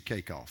big piece of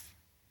cake off.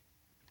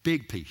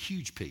 Big piece,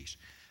 huge piece.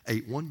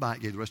 Ate one bite,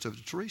 gave the rest of it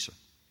to Teresa.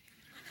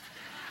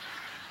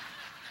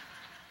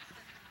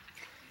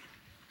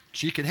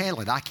 She can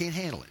handle it. I can't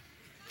handle it.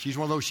 She's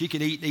one of those, she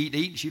can eat and eat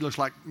and eat, and she looks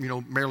like,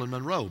 Marilyn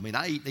Monroe. I mean,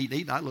 I eat and eat and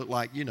eat, and I look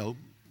like,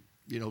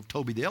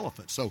 Toby the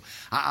elephant. So,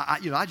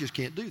 I just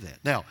can't do that.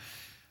 Now,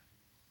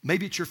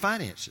 maybe it's your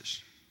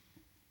finances.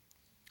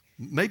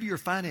 Maybe your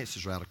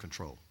finances are out of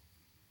control.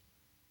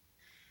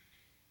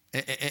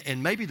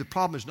 And maybe the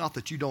problem is not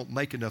that you don't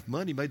make enough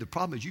money. Maybe the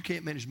problem is you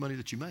can't manage money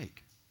that you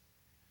make.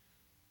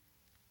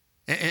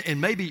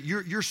 And maybe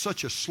you're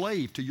such a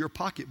slave to your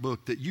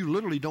pocketbook that you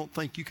literally don't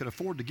think you can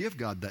afford to give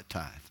God that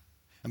tithe.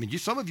 I mean,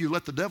 some of you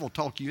let the devil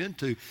talk you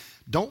into,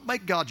 don't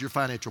make God your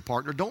financial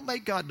partner. Don't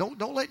let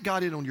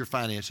God in on your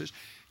finances.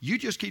 You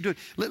just keep doing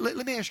it.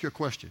 Let me ask you a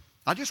question.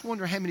 I just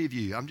wonder how many of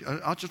you, I'm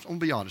going to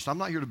be honest. I'm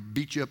not here to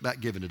beat you up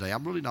about giving today.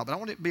 I'm really not, but I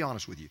want to be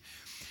honest with you.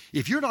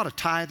 If you're not a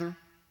tither,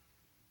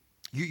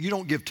 you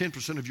don't give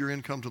 10% of your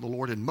income to the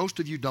Lord, and most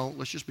of you don't.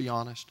 Let's just be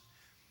honest.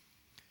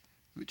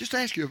 Just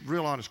ask you a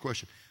real honest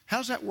question.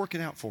 How's that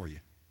working out for you?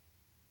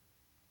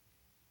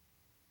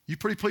 You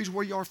pretty pleased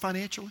where you are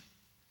financially?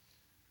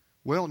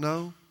 Well,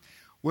 no.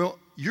 Well,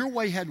 your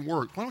way hadn't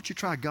worked. Why don't you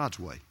try God's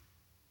way?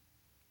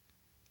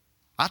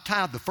 I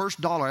tithed the first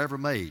dollar I ever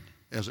made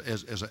as a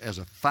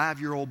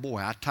 5-year-old boy.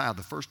 I tithed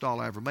the first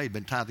dollar I ever made,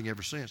 been tithing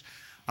ever since.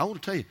 I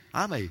want to tell you,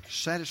 I'm a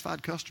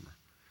satisfied customer.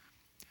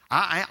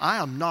 I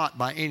am not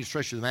by any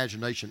stretch of the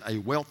imagination a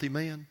wealthy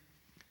man,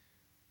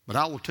 but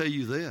I will tell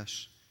you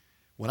this.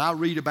 When I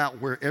read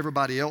about where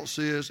everybody else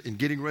is in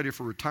getting ready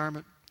for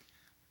retirement,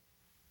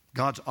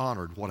 God's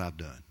honored what I've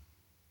done.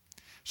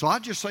 So I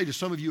just say to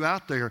some of you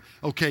out there,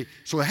 okay,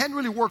 so it hadn't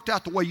really worked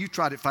out the way you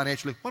tried it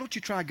financially. Why don't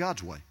you try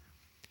God's way?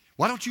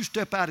 Why don't you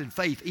step out in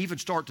faith, even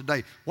start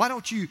today? Why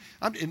don't you,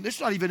 and this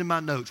is not even in my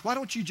notes, why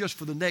don't you just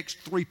for the next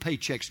 3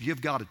 paychecks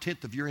give God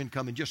 1/10 of your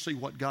income and just see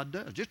what God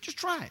does? Just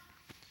try it.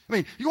 I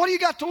mean, what do you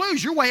got to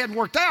lose? Your way hadn't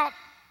worked out.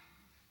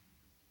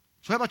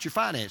 So how about your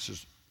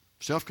finances?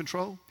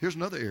 Self-control? Here's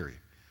another area.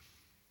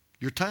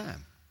 Your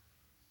time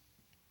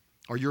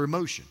or your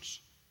emotions.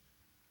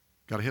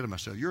 Got ahead of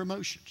myself. Your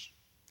emotions.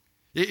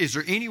 Is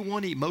there any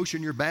one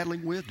emotion you're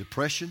battling with?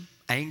 Depression,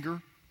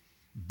 anger,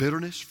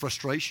 bitterness,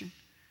 frustration?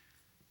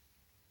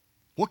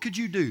 What could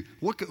you do?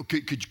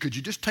 Could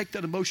you just take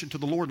that emotion to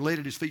the Lord and lay it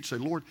at His feet and say,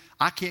 Lord,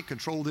 I can't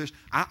control this.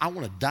 I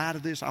want to die to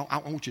this. I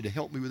want you to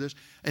help me with this.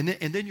 And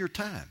then your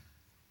time,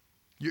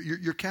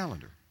 your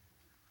calendar.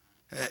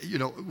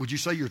 Would you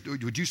say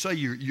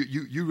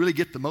you really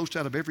get the most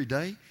out of every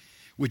day?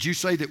 Would you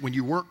say that when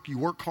you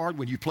work hard,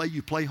 when you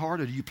play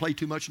hard, or do you play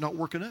too much and not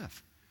work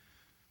enough?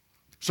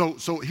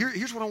 So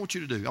here's what I want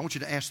you to do. I want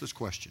you to ask this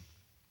question.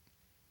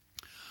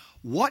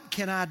 What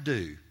can I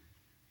do?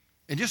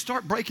 And just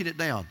start breaking it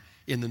down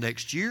in the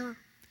next year,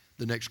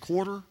 the next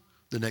quarter,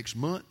 the next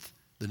month,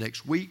 the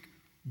next week,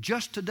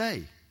 just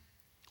today.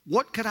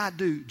 What could I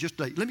do just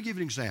today? Let me give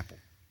you an example.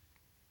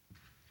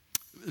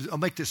 I'll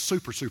make this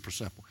super, super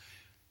simple.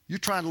 You're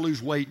trying to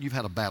lose weight and you've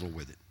had a battle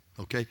with it,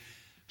 okay?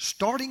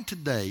 Starting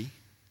today,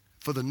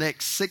 for the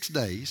next 6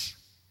 days,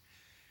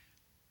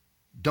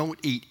 don't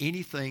eat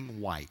anything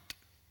white.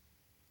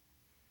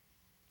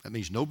 That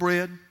means no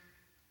bread,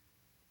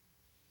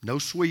 no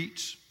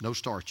sweets, no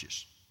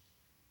starches.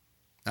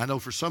 I know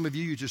for some of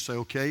you, you just say,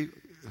 okay,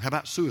 how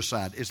about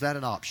suicide? Is that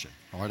an option?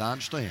 All right, I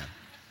understand.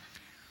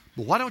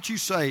 But why don't you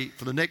say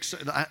for the next,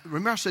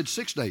 remember I said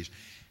 6 days.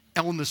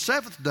 And on the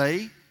 7th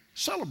day,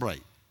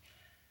 celebrate.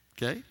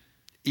 Okay?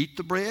 Eat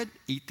the bread,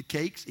 eat the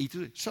cakes,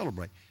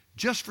 celebrate.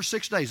 Just for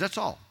 6 days, that's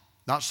all.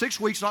 Not 6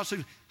 weeks, not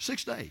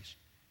 6 days.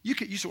 You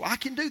say, well, I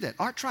can do that.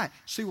 All right, try it.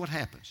 See what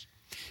happens.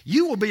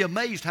 You will be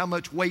amazed how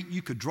much weight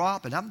you could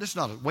drop. And this is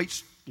not a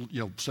weight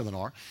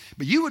seminar,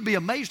 but you would be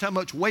amazed how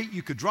much weight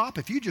you could drop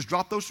if you just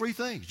dropped those 3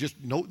 things. Just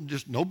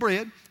no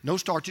bread, no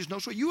starches, no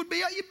sweet. You'd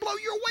blow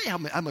your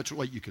way how much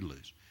weight you could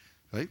lose.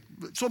 Right?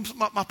 So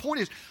my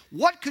point is,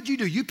 what could you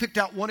do? You picked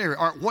out one area.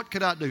 All right, what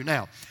could I do?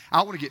 Now,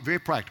 I want to get very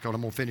practical, and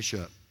I'm going to finish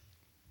up.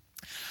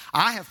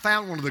 I have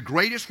found one of the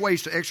greatest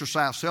ways to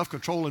exercise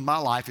self-control in my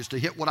life is to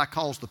hit what I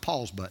call the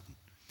pause button.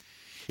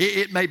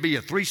 It may be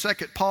a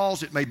 3-second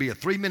pause. It may be a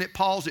 3-minute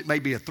pause. It may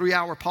be a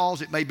 3-hour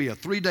pause. It may be a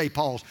 3-day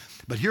pause.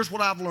 But here's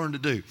what I've learned to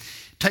do.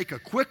 Take a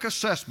quick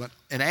assessment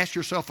and ask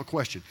yourself a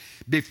question.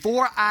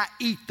 Before I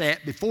eat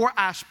that, before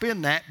I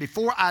spend that,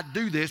 before I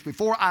do this,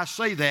 before I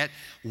say that,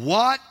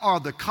 what are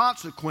the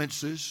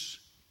consequences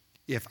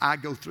if I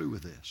go through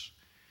with this?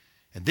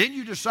 And then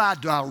you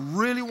decide, do I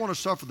really want to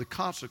suffer the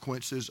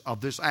consequences of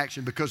this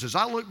action? Because as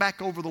I look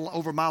back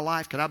over my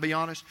life, can I be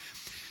honest?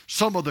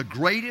 Some of the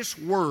greatest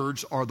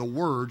words are the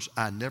words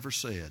I never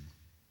said.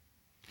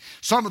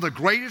 Some of the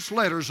greatest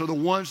letters are the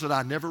ones that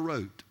I never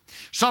wrote.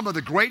 Some of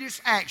the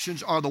greatest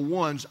actions are the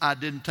ones I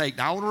didn't take.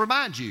 Now, I want to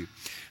remind you,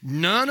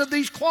 none of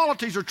these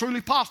qualities are truly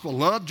possible.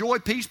 Love, joy,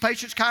 peace,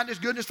 patience, kindness,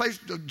 goodness, faith,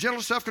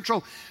 gentleness,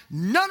 self-control.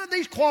 None of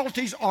these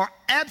qualities are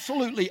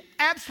absolutely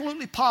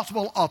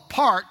possible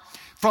apart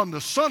from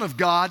the Son of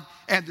God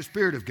and the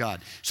Spirit of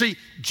God. See,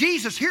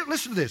 Jesus, here,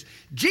 listen to this.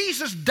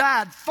 Jesus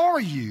died for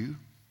you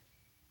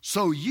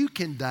so you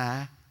can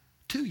die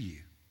to you.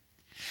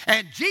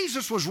 And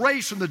Jesus was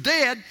raised from the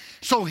dead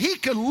so he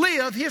could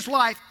live his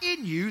life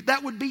in you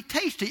that would be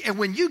tasty. And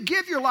when you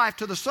give your life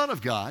to the Son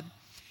of God,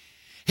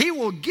 he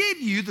will give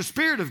you the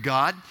Spirit of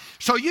God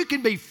so you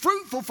can be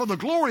fruitful for the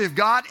glory of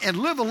God and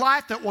live a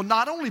life that will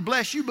not only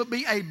bless you but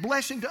be a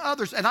blessing to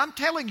others. And I'm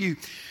telling you,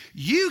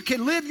 you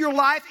can live your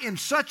life in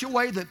such a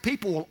way that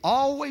people will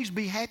always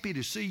be happy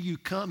to see you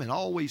come and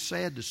always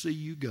sad to see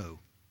you go.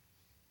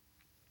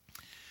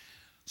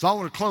 So I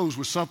want to close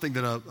with something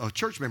that a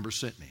church member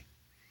sent me.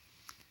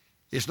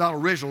 It's not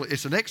original.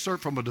 It's an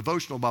excerpt from a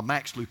devotional by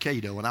Max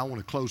Lucado, and I want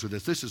to close with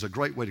this. This is a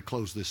great way to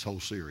close this whole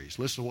series.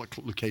 Listen to what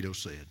Lucado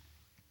said.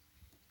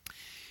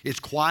 It's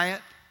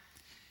quiet.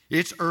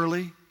 It's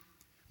early.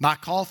 My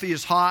coffee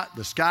is hot.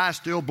 The sky is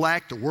still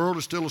black. The world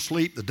is still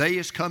asleep. The day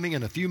is coming.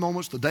 In a few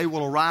moments, the day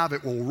will arrive.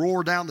 It will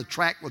roar down the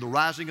track with the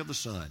rising of the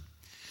sun.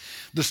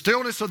 The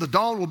stillness of the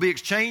dawn will be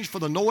exchanged for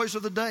the noise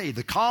of the day.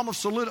 The calm of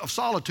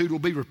solitude will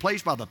be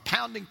replaced by the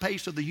pounding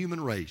pace of the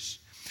human race.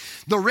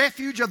 The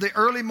refuge of the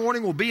early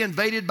morning will be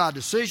invaded by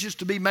decisions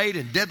to be made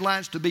and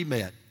deadlines to be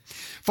met.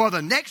 For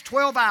the next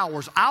 12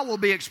 hours, I will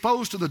be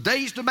exposed to the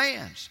day's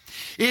demands.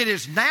 It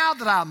is now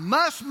that I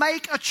must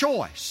make a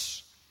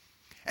choice.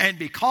 And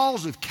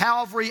because of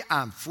Calvary,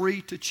 I'm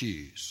free to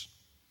choose.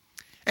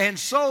 And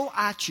so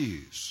I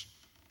choose.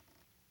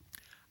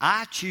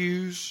 I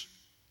choose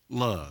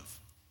love.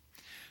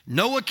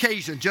 No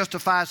occasion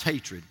justifies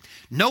hatred.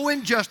 No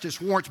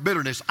injustice warrants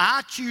bitterness.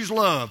 I choose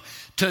love.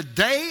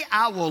 Today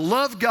I will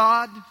love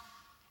God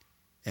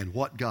and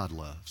what God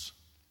loves.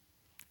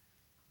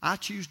 I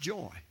choose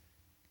joy.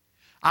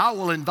 I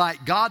will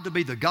invite God to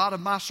be the God of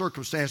my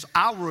circumstance.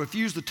 I will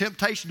refuse the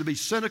temptation to be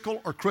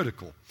cynical or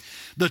critical.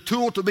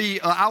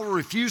 I will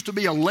refuse to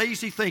be a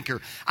lazy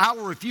thinker. I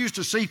will refuse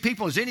to see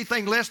people as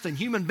anything less than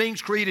human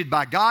beings created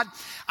by God.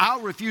 I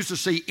will refuse to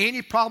see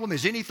any problem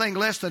as anything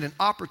less than an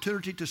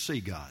opportunity to see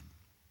God.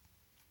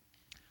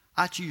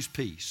 I choose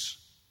peace.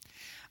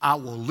 I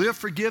will live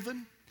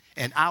forgiven,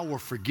 and I will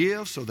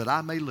forgive so that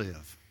I may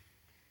live.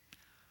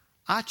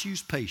 I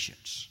choose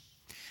patience.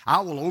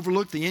 I will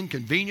overlook the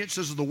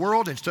inconveniences of the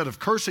world. Instead of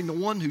cursing the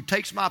one who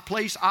takes my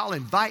place, I'll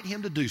invite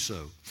him to do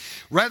so.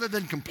 Rather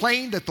than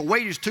complain that the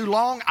wait is too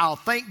long, I'll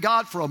thank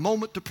God for a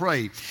moment to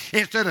pray.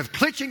 Instead of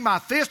clenching my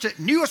fist at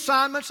new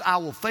assignments, I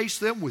will face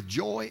them with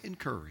joy and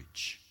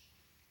courage.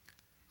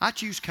 I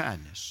choose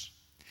kindness.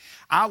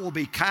 I will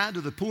be kind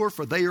to the poor,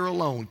 for they are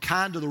alone,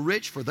 kind to the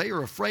rich, for they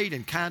are afraid,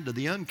 and kind to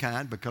the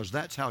unkind, because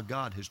that's how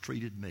God has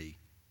treated me.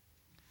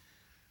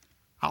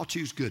 I'll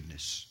choose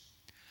goodness.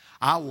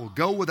 I will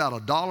go without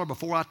 $1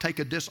 before I take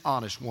a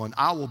dishonest one.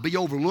 I will be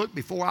overlooked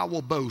before I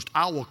will boast.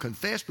 I will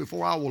confess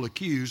before I will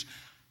accuse.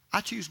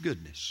 I choose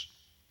goodness.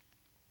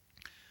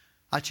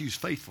 I choose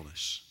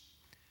faithfulness.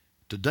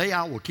 Today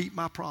I will keep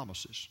my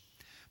promises.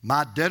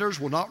 My debtors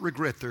will not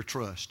regret their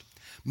trust.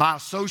 My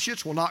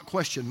associates will not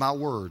question my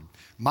word.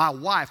 My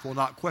wife will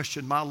not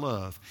question my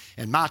love.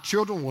 And my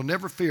children will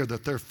never fear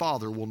that their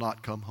father will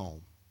not come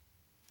home.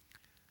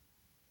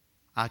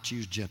 I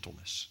choose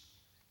gentleness.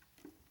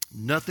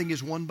 Nothing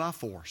is won by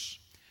force.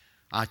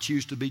 I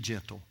choose to be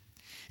gentle.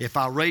 If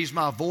I raise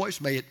my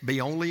voice, may it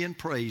be only in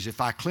praise. If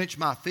I clench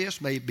my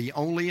fist, may it be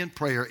only in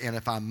prayer. And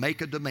if I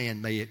make a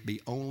demand, may it be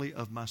only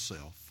of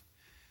myself.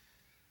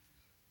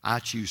 I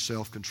choose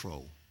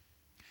self-control.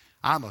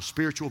 I'm a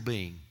spiritual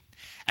being.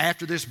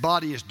 After this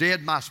body is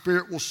dead, my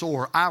spirit will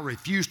soar. I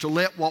refuse to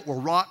let what will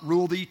rot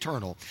rule the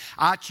eternal.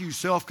 I choose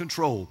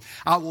self-control.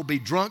 I will be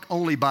drunk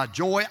only by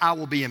joy. I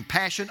will be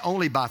impassioned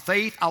only by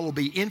faith. I will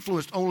be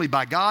influenced only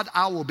by God.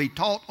 I will be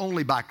taught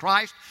only by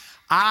Christ.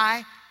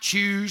 I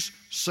choose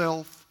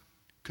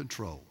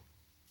self-control.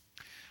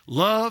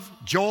 Love,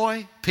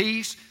 joy,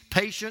 peace,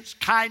 patience,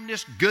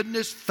 kindness,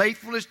 goodness,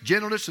 faithfulness,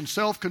 gentleness, and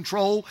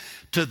self-control.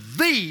 To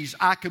these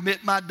I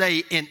commit my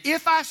day. And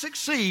if I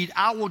succeed,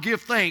 I will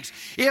give thanks.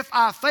 If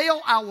I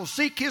fail, I will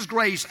seek His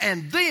grace.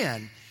 And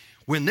then,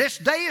 when this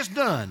day is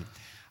done,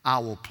 I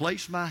will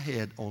place my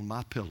head on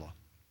my pillow.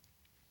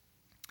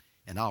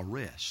 And I'll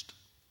rest,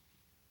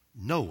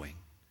 knowing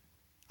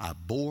I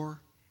bore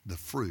the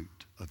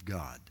fruit of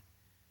God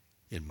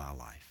in my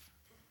life.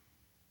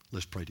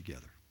 Let's pray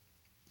together.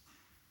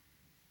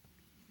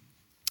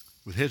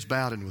 With heads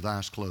bowed and with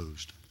eyes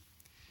closed.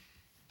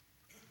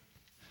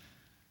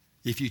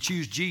 If you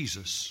choose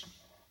Jesus,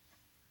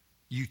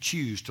 you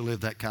choose to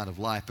live that kind of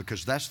life,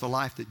 because that's the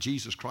life that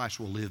Jesus Christ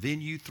will live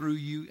in you, through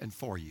you, and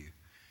for you.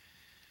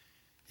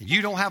 And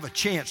you don't have a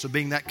chance of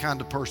being that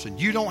kind of person.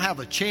 You don't have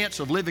a chance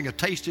of living a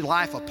tasty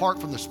life apart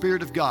from the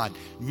Spirit of God.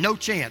 No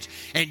chance.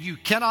 And you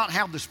cannot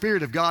have the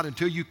Spirit of God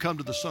until you come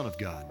to the Son of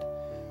God.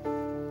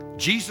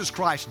 Jesus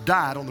Christ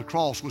died on the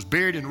cross, was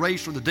buried and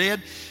raised from the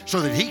dead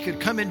so that he could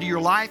come into your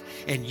life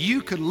and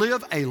you could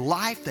live a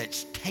life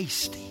that's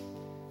tasty.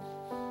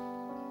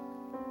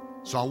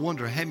 So I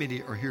wonder how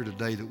many are here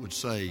today that would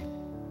say,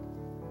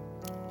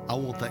 I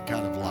want that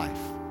kind of life.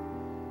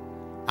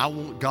 I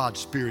want God's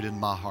Spirit in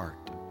my heart.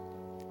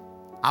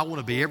 I want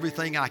to be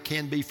everything I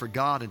can be for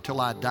God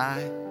until I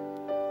die.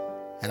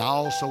 And I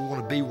also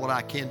want to be what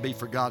I can be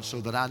for God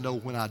so that I know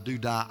when I do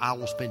die, I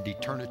will spend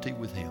eternity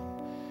with Him.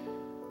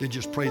 Then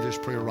just pray this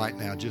prayer right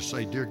now. Just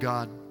say, dear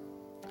God,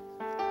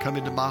 come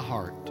into my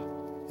heart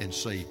and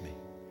save me.